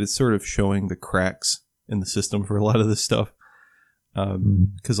 but it's sort of showing the cracks in the system for a lot of this stuff.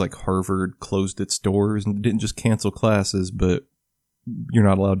 Because like Harvard closed its doors and didn't just cancel classes, but you're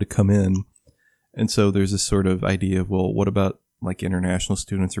not allowed to come in. And so there's this sort of idea of, well, what about like international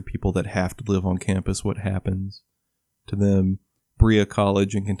students or people that have to live on campus? What happens to them? Berea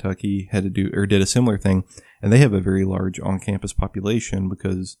College in Kentucky did a similar thing, and they have a very large on-campus population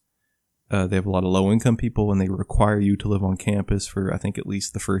because they have a lot of low-income people, and they require you to live on campus for, I think, at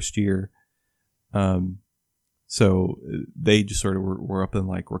least the first year. So they just sort of were up and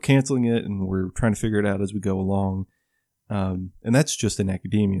like, we're canceling it, and we're trying to figure it out as we go along. And that's just in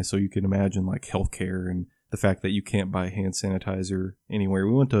academia, so you can imagine like healthcare and the fact that you can't buy hand sanitizer anywhere.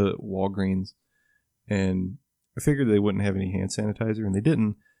 We went to Walgreens, and I figured they wouldn't have any hand sanitizer, and they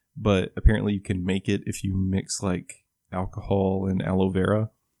didn't, but apparently you can make it if you mix like alcohol and aloe vera.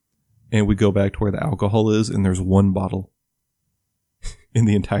 And we go back to where the alcohol is, and there's one bottle in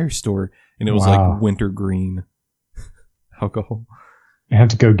the entire store, and it was like wintergreen alcohol. You have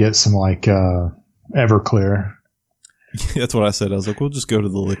to go get some like Everclear. That's what I said. I was like, we'll just go to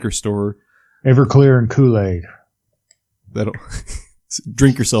the liquor store. Everclear and Kool-Aid. That'll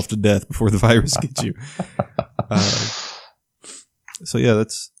drink yourself to death before the virus gets you. So yeah,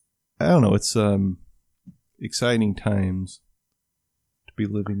 I don't know. It's exciting times to be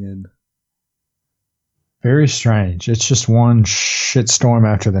living in. Very strange. It's just one shitstorm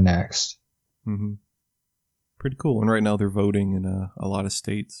after the next. Mm-hmm. Pretty cool. And right now they're voting in a lot of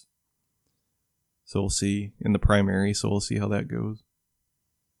states. So we'll see in the primary. So we'll see how that goes.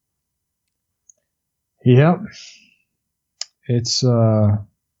 Yep. It's,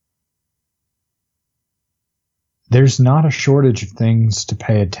 there's not a shortage of things to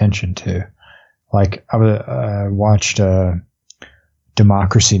pay attention to. Like I watched,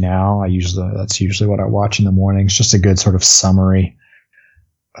 Democracy Now! That's usually what I watch in the mornings. Just a good sort of summary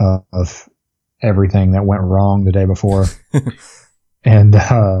of everything that went wrong the day before. And,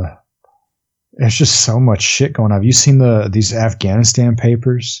 there's just so much shit going on. Have you seen these Afghanistan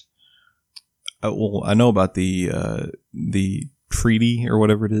papers? Well, I know about the treaty or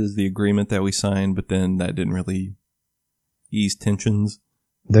whatever it is, the agreement that we signed, but then that didn't really ease tensions.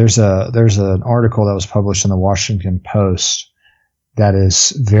 There's an article that was published in the Washington Post that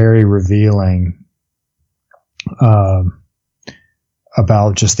is very revealing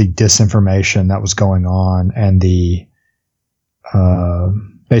about just the disinformation that was going on and the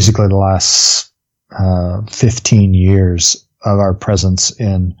basically the last 15 years of our presence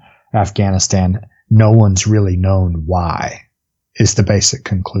in Afghanistan. No one's really known why, is the basic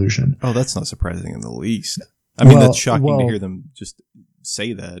conclusion. Oh, that's not surprising in the least. I mean, that's shocking to hear them just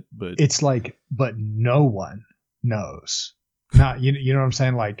say that, but it's like, but no one knows. Not, you know what I'm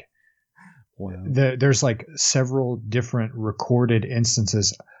saying? Like, wow. There's like several different recorded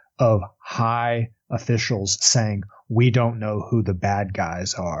instances of high officials saying, we don't know who the bad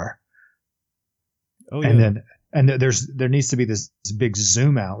guys are. Oh, yeah. And there needs to be this big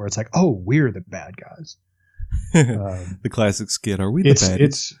zoom out where it's like, oh, we're the bad guys. The classic skit. Are we the bad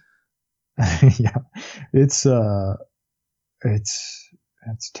guys? Yeah, it's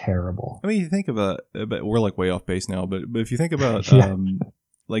terrible. I mean, you think about we're like way off base now, but if you think about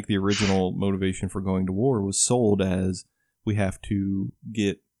like the original motivation for going to war was sold as we have to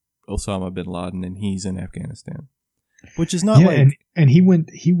get Osama bin Laden and he's in Afghanistan, which is not and he went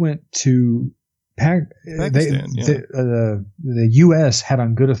to Pakistan. The U.S. had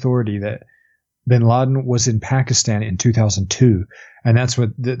on good authority that bin Laden was in Pakistan in 2002, and that's what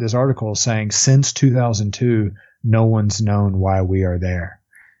this article is saying. Since 2002, no one's known why we are there.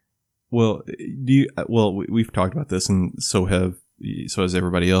 Well, we've talked about this, and so have so has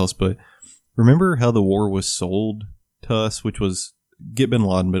everybody else. But remember how the war was sold to us, which was get bin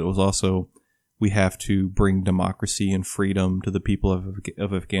Laden, but it was also we have to bring democracy and freedom to the people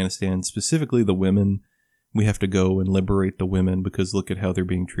of Afghanistan, specifically the women. We have to go and liberate the women because look at how they're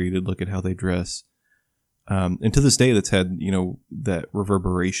being treated. Look at how they dress. And to this day, that's had, that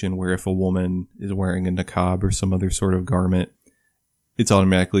reverberation where if a woman is wearing a niqab or some other sort of garment, it's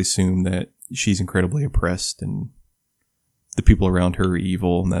automatically assumed that she's incredibly oppressed and the people around her are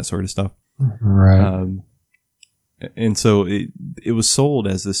evil and that sort of stuff. Right. And so it was sold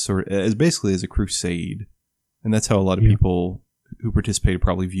as this as basically as a crusade. And that's how a lot of people who participated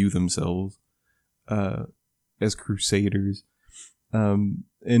probably view themselves, as crusaders. And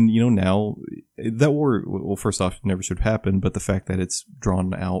now that war, well, first off, never should have happened, but the fact that it's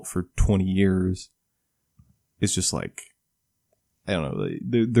drawn out for 20 years is just like, I don't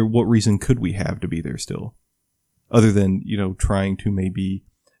know, what reason could we have to be there still? Other than,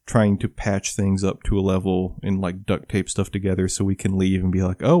 trying to patch things up to a level and like duct tape stuff together so we can leave and be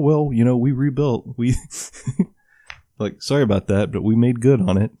like, oh, well, we rebuilt. We like, sorry about that, but we made good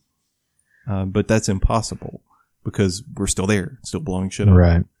on it. But that's impossible because we're still there, still blowing shit up.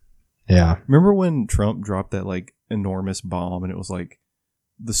 Right. Yeah. Remember when Trump dropped that like enormous bomb and it was like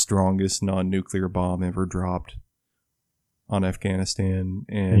the strongest non-nuclear bomb ever dropped on Afghanistan,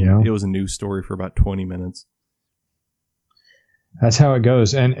 and it was a news story for about 20 minutes. That's how it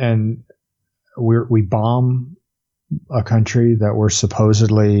goes. And we bomb a country that we're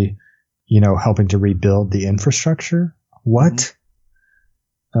supposedly, helping to rebuild the infrastructure. What?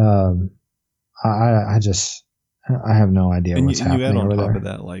 I have no idea what's happening. You add on over top there. of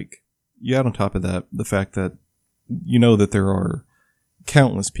that, you add on top of that the fact that that there are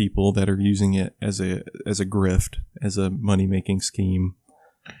countless people that are using it as a grift, as a money making scheme.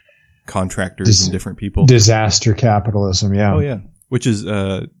 Contractors and different people. Disaster capitalism, yeah. Oh yeah, which is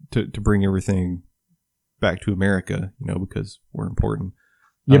to bring everything back to America, because we're important.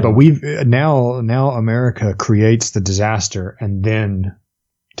 Yeah, but we've now America creates the disaster and then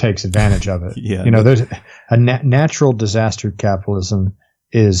takes advantage of it. Yeah, there's a natural disaster capitalism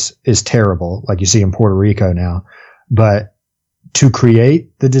is terrible, like you see in Puerto Rico now. But to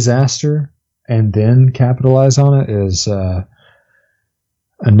create the disaster and then capitalize on it is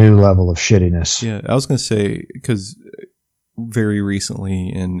a new level of shittiness. Yeah, I was going to say, because very recently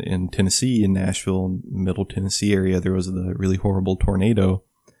in Tennessee, in Nashville, Middle Tennessee area, there was the really horrible tornado.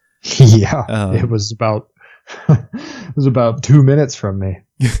 Yeah, it was about 2 minutes from me.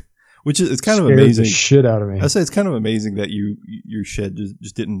 Which is it's kind Scared of amazing. The shit out of me. I say it's kind of amazing that your shed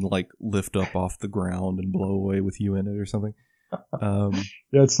just didn't like lift up off the ground and blow away with you in it or something. Yeah,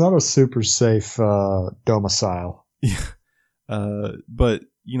 it's not a super safe domicile. Yeah, but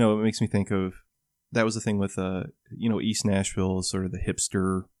it makes me think of that was the thing with East Nashville is sort of the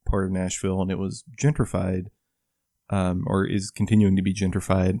hipster part of Nashville, and it was gentrified, or is continuing to be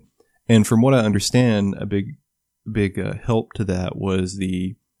gentrified. And from what I understand, a big help to that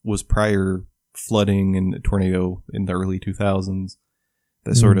was prior flooding and tornado in the early 2000s.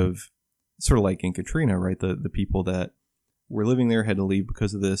 That sort of like in Katrina, right? The people that were living there had to leave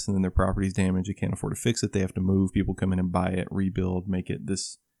because of this, and then their property's damaged. They can't afford to fix it. They have to move. People come in and buy it, rebuild, make it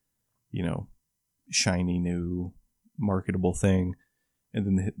this, shiny new marketable thing, and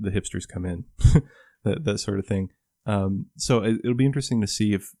then the hipsters come in, that sort of thing. So it'll be interesting to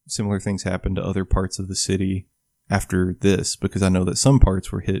see if similar things happen to other parts of the city after this, because I know that some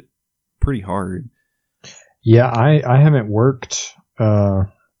parts were hit pretty hard. Yeah, I haven't worked. We're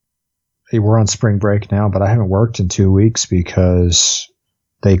on spring break now, but I haven't worked in 2 weeks because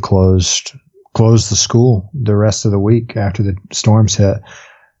they closed the school the rest of the week after the storms hit.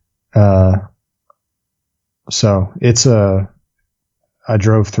 So it's I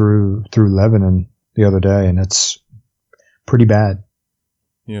drove through Lebanon the other day, and it's pretty bad.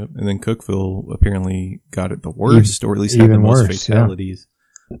 Yeah, and then Cookeville apparently got it the worst, or at least had the most fatalities.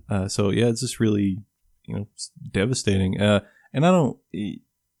 Yeah. So yeah, it's just really, it's devastating. And I don't,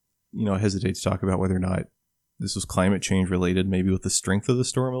 I hesitate to talk about whether or not this was climate change related, maybe with the strength of the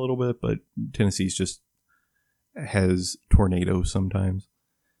storm a little bit, but Tennessee's just has tornadoes sometimes.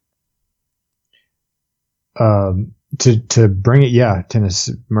 To bring it,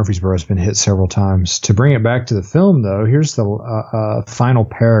 Tennessee, Murfreesboro has been hit several times. To bring it back to the film, though, here's the final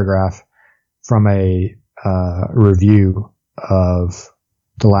paragraph from a review of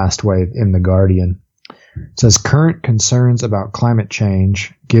The Last Wave in The Guardian. It says, current concerns about climate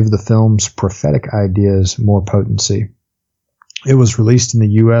change give the film's prophetic ideas more potency. It was released in the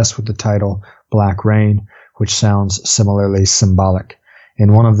U.S. with the title Black Rain, which sounds similarly symbolic.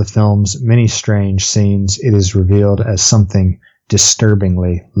 In one of the film's many strange scenes, it is revealed as something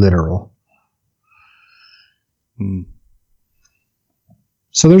disturbingly literal. Mm.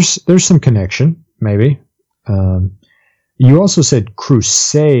 So there's some connection, maybe. You also said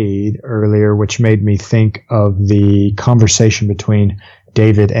crusade earlier, which made me think of the conversation between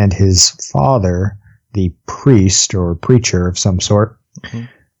David and his father, the priest or preacher of some sort. Mm-hmm.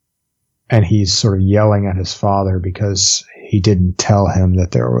 And he's sort of yelling at his father because he didn't tell him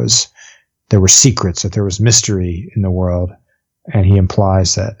that there were secrets, that there was mystery in the world. And he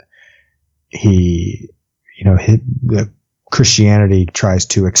implies that the Christianity tries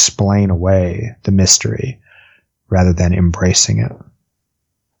to explain away the mystery rather than embracing it.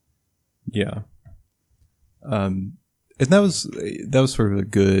 Yeah. And that was sort of a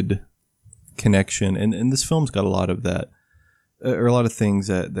good connection. And this film's got a lot of that, or a lot of things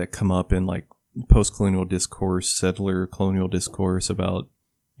that come up in like post-colonial discourse, settler colonial discourse about,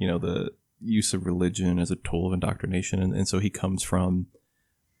 the use of religion as a tool of indoctrination. And so he comes from,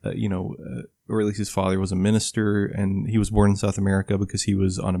 or at least his father was a minister, and he was born in South America because he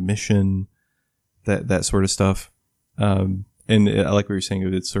was on a mission, that sort of stuff. And I like what you're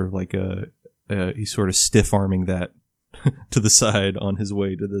saying. It's sort of like he's sort of stiff-arming that to the side on his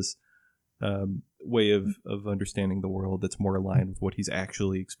way to this way of understanding the world that's more aligned with what he's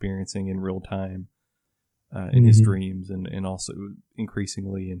actually experiencing in real time in his dreams, and also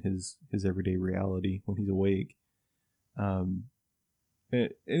increasingly in his everyday reality when he's awake. And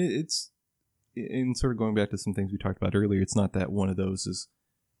it's, in sort of going back to some things we talked about earlier, it's not that one of those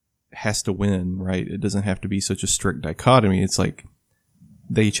has to win, right? It doesn't have to be such a strict dichotomy. It's like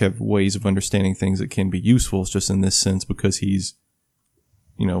they each have ways of understanding things that can be useful. It's just in this sense, because he's,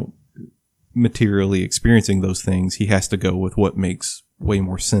 materially experiencing those things, he has to go with what makes way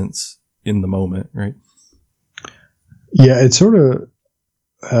more sense in the moment, right? Yeah, it sort of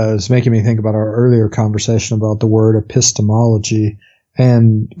is making me think about our earlier conversation about the word epistemology.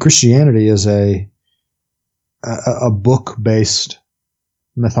 And Christianity is a book-based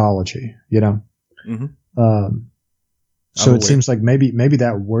mythology, Mm-hmm. So it seems like maybe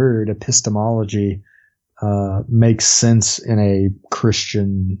that word epistemology makes sense in a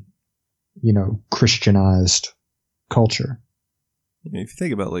Christian, Christianized culture. If you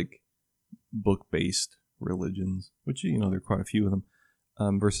think about like book-based religions, which there are quite a few of them,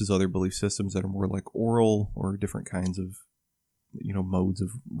 versus other belief systems that are more like oral or different kinds of modes of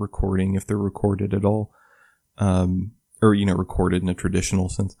recording, if they're recorded at all, or recorded in a traditional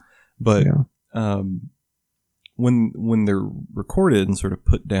sense. But when they're recorded and sort of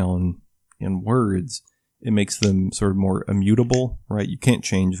put down in words, it makes them sort of more immutable, right? You can't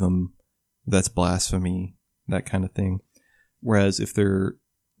change them. That's blasphemy, that kind of thing. Whereas if they're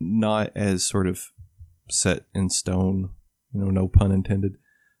not as sort of set in stone, no pun intended,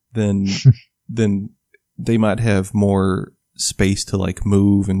 then they might have more space to like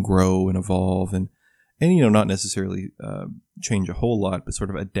move and grow and evolve and not necessarily change a whole lot, but sort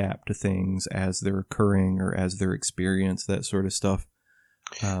of adapt to things as they're occurring or as they're experienced, that sort of stuff.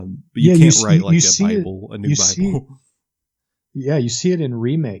 But you can't write like a Bible, a new Bible. You see it in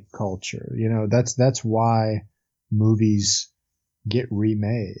remake culture. That's why movies get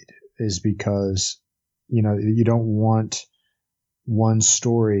remade, is because you don't want one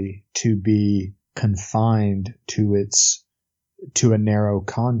story to be confined to a narrow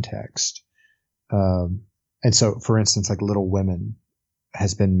context. And so, for instance, like Little Women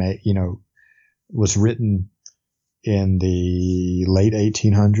has been made, was written in the late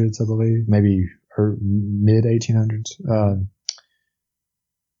 1800s, I believe, maybe or mid 1800s.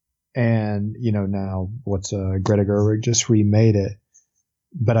 And now Greta Gerwig just remade it.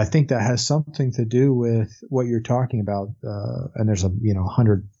 But I think that has something to do with what you're talking about. And there's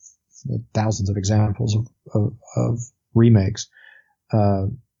thousands of examples of remakes.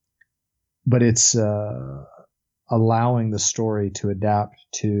 But it's allowing the story to adapt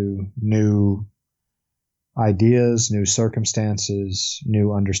to new ideas, new circumstances,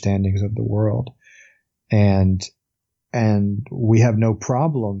 new understandings of the world. And we have no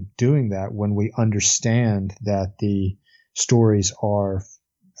problem doing that when we understand that the stories are,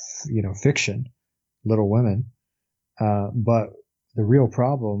 fiction, Little Women. But the real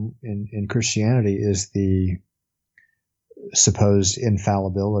problem in Christianity is the supposed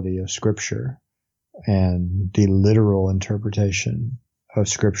infallibility of Scripture and the literal interpretation of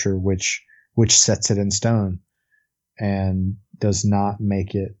Scripture, which sets it in stone and does not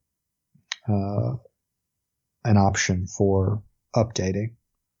make it an option for updating.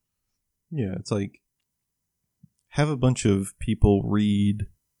 Yeah, it's like have a bunch of people read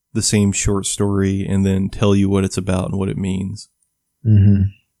the same short story and then tell you what it's about and what it means. Mm-hmm.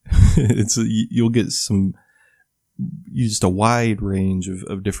 You'll get some just a wide range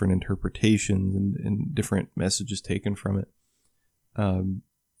of different interpretations and different messages taken from it.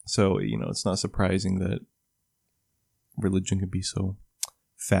 So, it's not surprising that religion can be so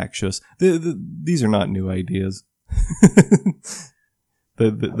factious. These are not new ideas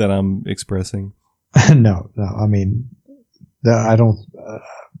that I'm expressing. No. I mean, I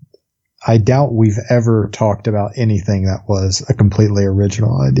doubt we've ever talked about anything that was a completely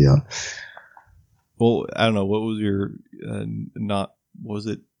original idea. Well, I don't know. What was your was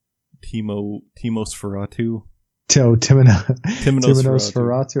it Timos Ferratu? Timonos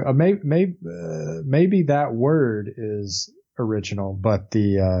Ferratu. Maybe that word is original, but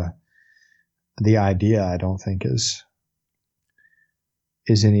the idea I don't think is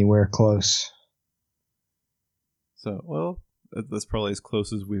anywhere close. So, well, that's probably as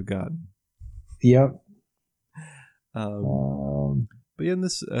close as we've gotten. Yep. But yeah, in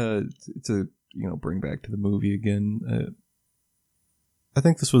this to bring back to the movie again. I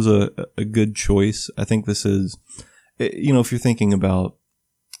think this was a good choice. I think this is, if you're thinking about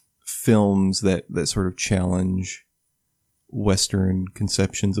films that sort of challenge Western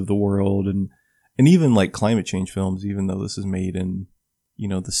conceptions of the world and even like climate change films, even though this is made in,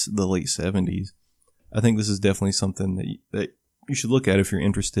 the late 70s, I think this is definitely something that you should look at if you're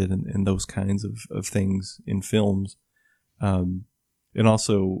interested in those kinds of things in films. And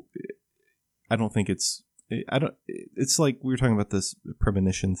also, I don't think it's like we were talking about this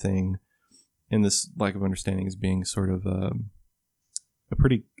premonition thing and this lack of understanding as being sort of a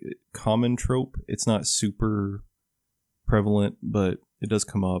pretty common trope. It's not super prevalent, but it does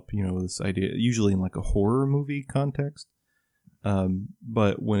come up, this idea, usually in like a horror movie context.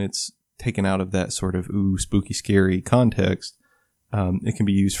 But when it's taken out of that sort of, spooky, scary context, it can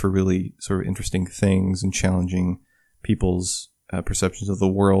be used for really sort of interesting things and challenging people's perceptions of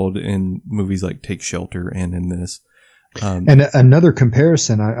the world in movies like Take Shelter and in this. And another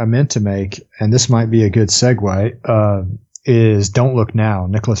comparison I meant to make, and this might be a good segue, is Don't Look Now.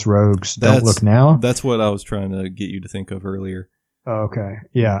 Nicholas Roeg's Don't Look Now. That's what I was trying to get you to think of earlier. Okay.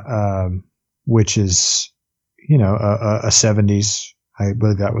 Yeah. Which is, a 70s, I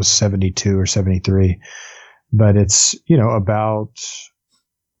believe that was 72 or 73, but it's, about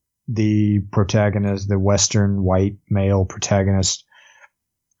the protagonist, the Western white male protagonist,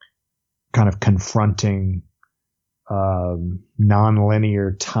 kind of confronting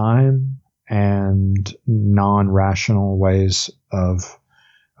non-linear time and non-rational ways of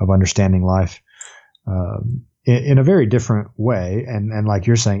understanding life in a very different way, and like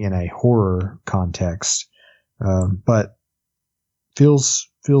you're saying, in a horror context, but feels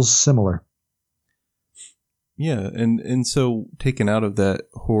similar. Yeah, and so taken out of that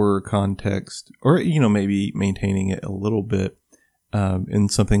horror context, or maybe maintaining it a little bit, in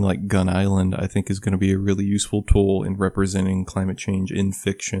something like Gun Island, I think is going to be a really useful tool in representing climate change in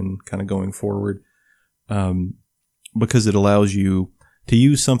fiction, kind of going forward, because it allows you to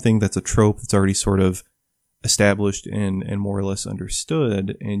use something that's a trope that's already sort of established and more or less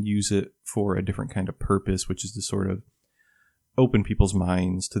understood, and use it for a different kind of purpose, which is to sort of open people's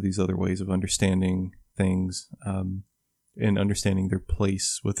minds to these other ways of understanding things, and understanding their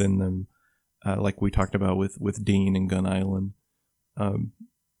place within them, like we talked about with Dean and Gun Island.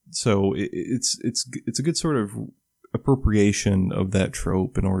 So it's a good sort of appropriation of that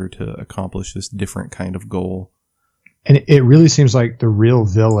trope in order to accomplish this different kind of goal. And it really seems like the real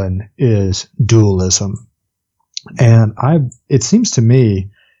villain is dualism. And it seems to me,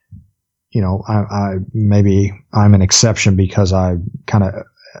 I maybe I'm an exception because I kind of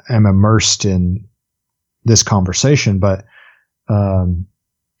am immersed in this conversation, but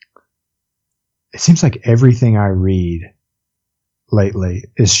it seems like everything I read lately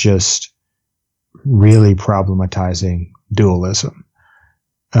is just really problematizing dualism.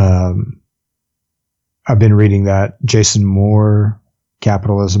 I've been reading that Jason Moore,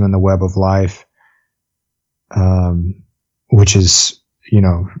 Capitalism and the Web of Life, which is,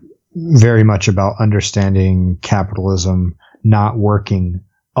 very much about understanding capitalism not working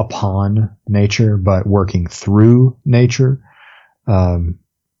upon nature, but working through nature. And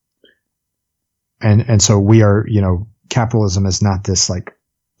so we are, capitalism is not this like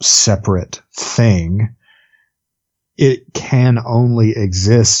separate thing. It can only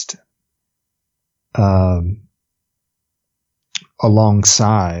exist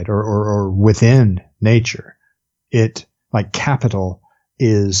alongside or within nature. It, like, capital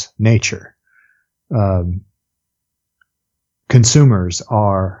is nature. Consumers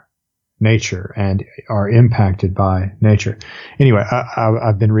are nature and are impacted by nature. Anyway,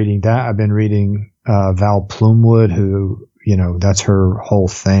 I've been reading that. I've been reading Val Plumwood, who, that's her whole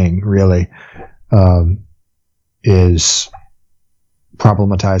thing, really. is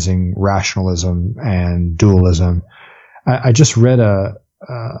problematizing rationalism and dualism. I just read a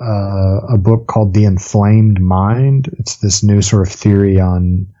book called The Inflamed Mind. It's this new sort of theory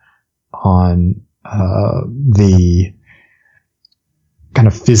on the kind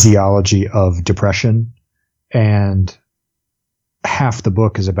of physiology of depression, and half the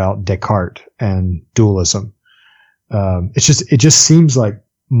book is about Descartes and dualism. It just seems like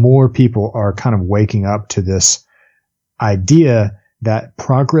more people are kind of waking up to this idea that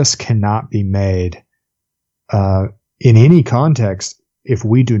progress cannot be made in any context if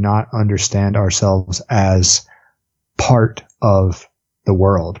we do not understand ourselves as part of the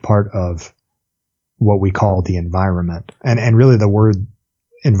world, part of what we call the environment. And really the word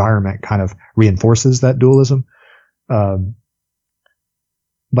environment kind of reinforces that dualism. But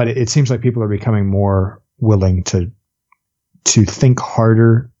it seems like people are becoming more willing to think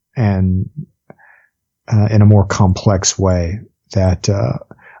harder and in a more complex way that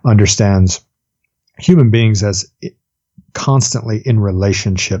understands human beings as constantly in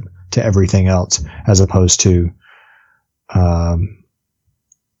relationship to everything else, as opposed to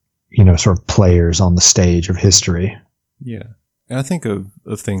sort of players on the stage of history. Yeah. And I think of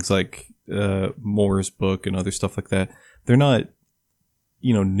things like Moore's book and other stuff like that. They're not,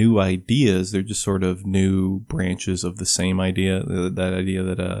 new ideas. They're just sort of new branches of the same idea. That idea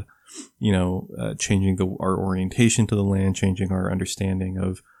that, changing our orientation to the land, changing our understanding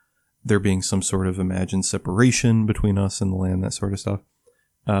of there being some sort of imagined separation between us and the land, that sort of stuff.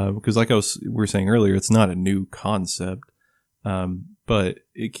 Because like we were saying earlier, it's not a new concept. But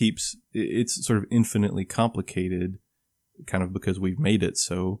it's sort of infinitely complicated, kind of because we've made it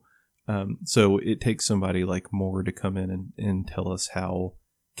so. So it takes somebody like Moore to come in and tell us how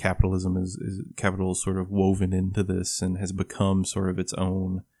capitalism capital is sort of woven into this and has become sort of its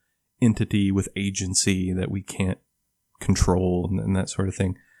own entity with agency that we can't control and that sort of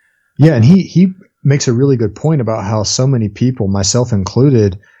thing. Yeah, and he makes a really good point about how so many people, myself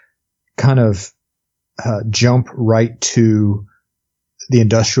included, kind of jump right to the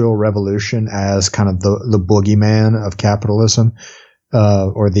Industrial Revolution as kind of the boogeyman of capitalism,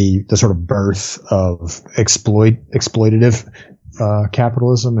 or the sort of birth of exploitative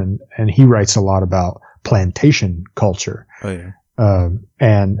capitalism, and he writes a lot about plantation culture. Oh yeah,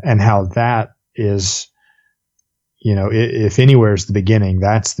 and how that is, if anywhere is the beginning,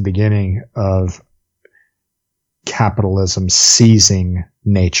 that's the beginning of capitalism seizing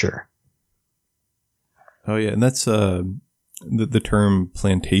nature. Oh yeah, and that's the term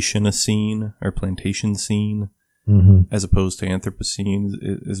plantationocene or plantation scene, as opposed to Anthropocene,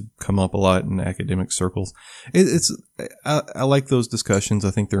 has come up a lot in academic circles. I like those discussions.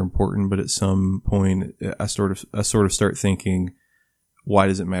 I think they're important, but at some point, I sort of start thinking, why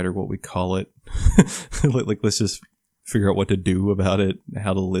does it matter what we call it? Like, let's just figure out what to do about it,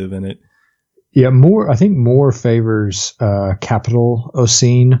 how to live in it. Yeah, I think Moore favors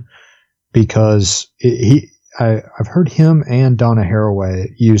Capitalocene because I've heard him and Donna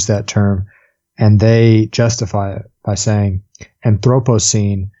Haraway use that term, and they justify it by saying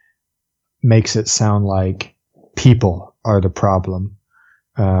Anthropocene makes it sound like people are the problem,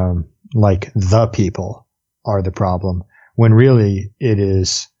 like the people are the problem, when really it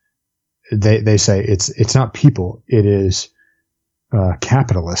is, they say it's not people, it is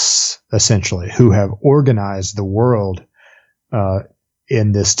capitalists, essentially, who have organized the world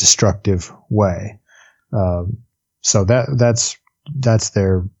in this destructive way. So that's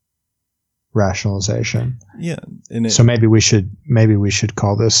their rationalization. Yeah. So maybe we should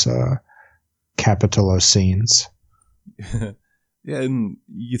call this Capitalocenes. Yeah, and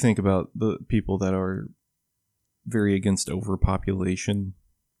you think about the people that are very against overpopulation,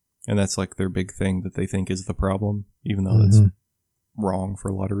 and that's like their big thing that they think is the problem, even though that's wrong for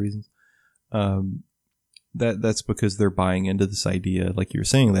a lot of reasons. That's because they're buying into this idea, like you were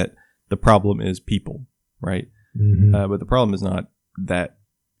saying, that the problem is people, right? But the problem is not that,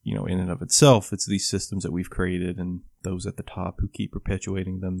 in and of itself. It's these systems that we've created and those at the top who keep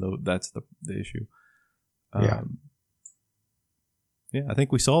perpetuating them, though. That's the issue. Yeah, I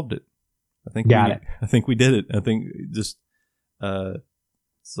think we solved it. I think we did it. I think just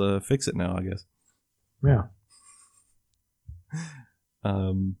let's fix it now, I guess. Yeah.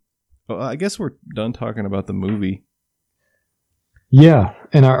 Well, I guess we're done talking about the movie. Yeah,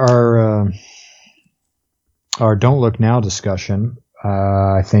 and our Don't Look Now discussion,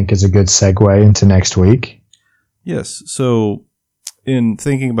 I think, is a good segue into next week. Yes. So, in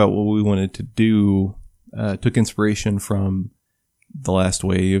thinking about what we wanted to do, took inspiration from The Last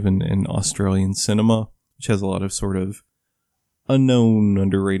Wave and Australian cinema, which has a lot of sort of unknown,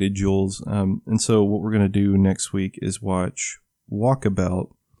 underrated jewels. And so what we're going to do next week is watch Walkabout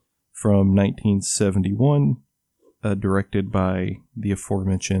from 1971, directed by the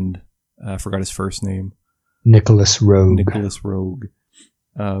aforementioned, I forgot his first name. Nicholas Roeg. Nicholas Roeg.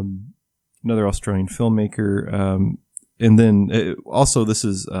 Another Australian filmmaker. And then also this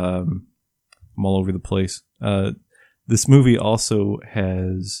is, I'm all over the place. This movie also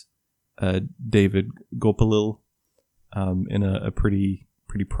has David Gopalil in a pretty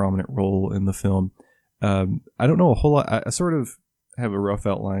prominent role in the film. I don't know a whole lot. I sort of have a rough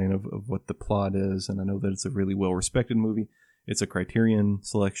outline of what the plot is, and I know that it's a really well-respected movie. It's a Criterion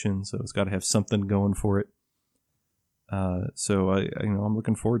selection, so it's got to have something going for it. So I'm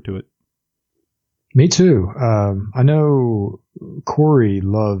looking forward to it. Me too. I know Corey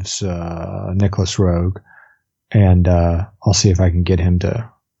loves Nicholas Roeg, and I'll see if I can get him to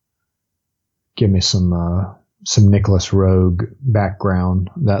give me some Nicholas Roeg background,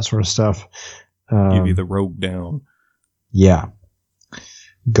 that sort of stuff. Give you the Rogue down. Yeah.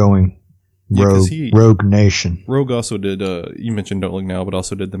 Going Rogue Nation. Rogue also did, you mentioned Don't Look Now, but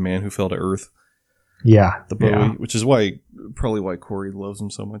also did The Man Who Fell to Earth. Yeah. The Bowie, which is probably why Corey loves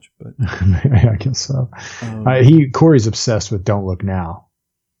him so much. But I guess so. Corey's obsessed with Don't Look Now.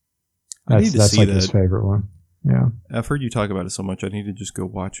 That's like his favorite one. Yeah. I've heard you talk about it so much. I need to just go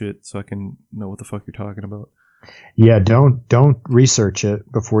watch it so I can know what the fuck you're talking about. Yeah, don't research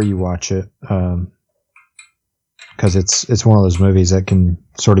it before you watch it, because it's one of those movies that can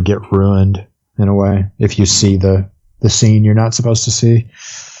sort of get ruined in a way if you see the scene you're not supposed to see.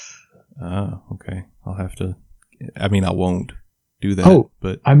 Okay. I'll have to. I mean, I won't do that. Oh,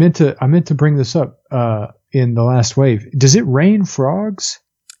 but I meant to bring this up. In The Last Wave, does it rain frogs?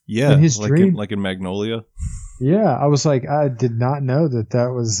 Yeah, in his dream, like in Magnolia. Yeah, I was like, I did not know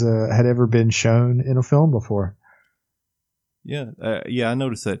that was had ever been shown in a film before. Yeah, I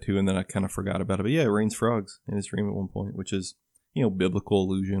noticed that too, and then I kind of forgot about it. But yeah, it rains frogs in his dream at one point, which is biblical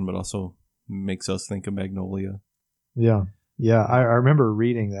allusion, but also makes us think of Magnolia. Yeah. I remember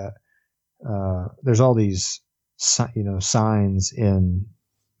reading that. There's all these signs in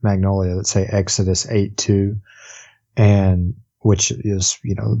Magnolia that say Exodus 8:2, and which is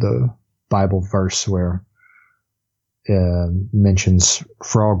the Bible verse where mentions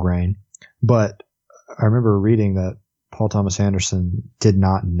frog rain. But I remember reading that Paul Thomas Anderson did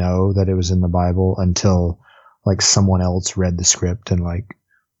not know that it was in the Bible until someone else read the script and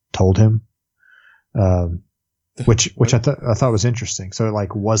told him, which I thought was interesting. So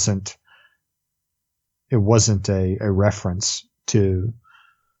it wasn't a reference to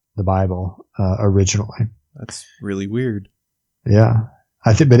the Bible originally. That's really weird. Yeah.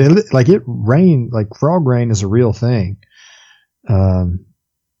 I think, but it rained, frog rain is a real thing.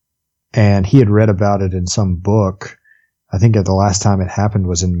 And he had read about it in some book. I think the last time it happened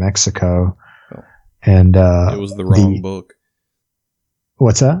was in Mexico. Oh. And, it was the wrong book.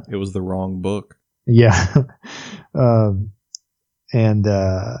 What's that? It was the wrong book. Yeah. And,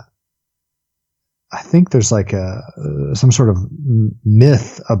 I think there's some sort of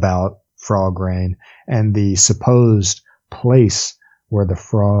myth about frog rain, and the supposed place where the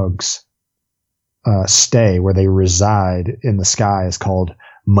frogs stay, where they reside in the sky, is called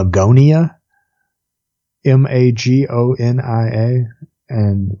Magonia, Magonia,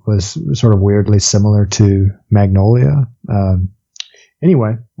 and was sort of weirdly similar to Magnolia.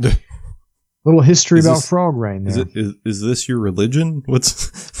 Anyway, little history about frog rain there. Is this your religion?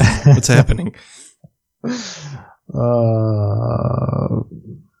 What's happening?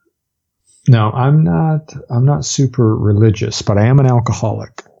 No, I'm not super religious, but I am an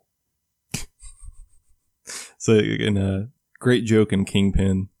alcoholic. So, in a great joke in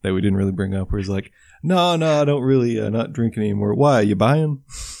Kingpin that we didn't really bring up, where he's like, no, I don't really not drink anymore. Why? Are you buying?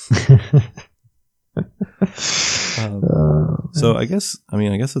 So I guess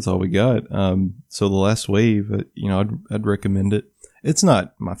that's all we got. So The Last Wave, I'd recommend it. It's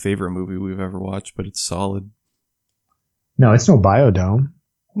not my favorite movie we've ever watched, but it's solid. No, it's no Biodome.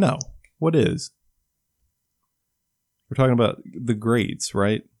 No. What is? We're talking about the greats,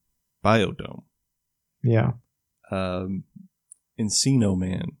 right? Biodome. Yeah. Encino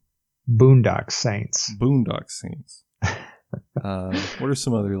Man. Boondock Saints. What are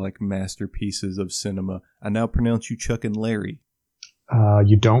some other masterpieces of cinema? I now pronounce you Chuck and Larry.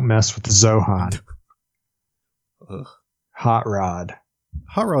 You Don't Mess with the Zohan. Ugh. Hot Rod.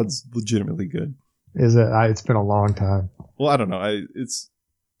 Hot Rod's legitimately good. Is it? It's been a long time. Well, I don't know.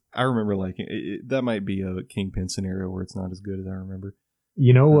 I remember liking it. That might be a Kingpin scenario where it's not as good as I remember.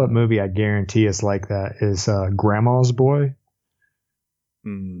 You know what movie I guarantee is like that is Grandma's Boy.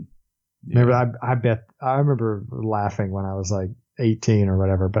 Remember, I remember laughing when I was like 18 or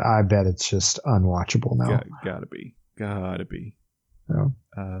whatever, but I bet it's just unwatchable now. Gotta be. Yeah.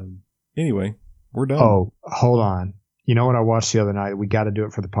 Anyway, we're done. Oh, hold on. You know what I watched the other night? We got to do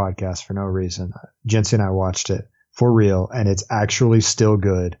it for the podcast for no reason. Jency and I watched it for real, and it's actually still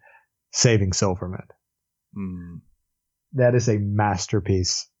good. Saving Silverman. That is a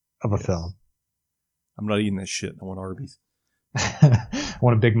masterpiece of a film. I'm not eating that shit. I want Arby's. I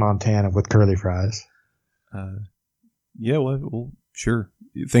want a Big Montana with curly fries. Yeah, well, sure.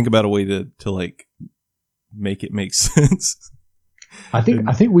 Think about a way to like make it make sense. I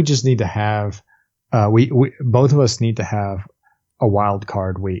think we just need to have we both of us need to have a wild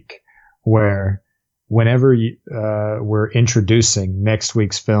card week where whenever we're introducing next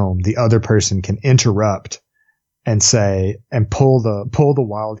week's film, the other person can interrupt and say and pull the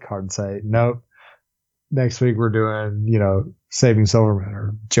wild card and say, nope, next week we're doing, Saving Silverman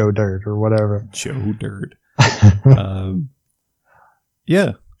or Joe Dirt or whatever. Joe Dirt.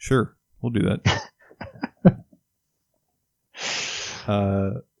 Yeah, sure. We'll do that.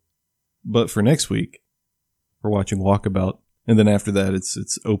 But for next week, we're watching Walkabout. And then after that,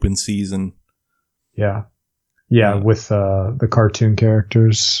 it's open season. Yeah. Yeah, with the cartoon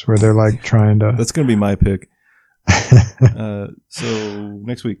characters where they're like trying to... That's going to be my pick. So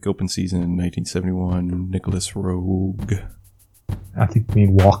next week, open season, 1971, Nicholas Rogue. I think you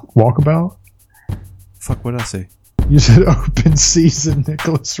mean Walkabout? Fuck, what did I say? You said open season,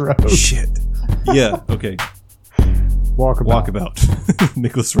 Nicholas Rogue. Shit. Yeah, okay. Walkabout.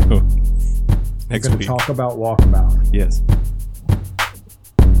 Nicholas Rogue. Next week. Talk about Walkabout. Yes.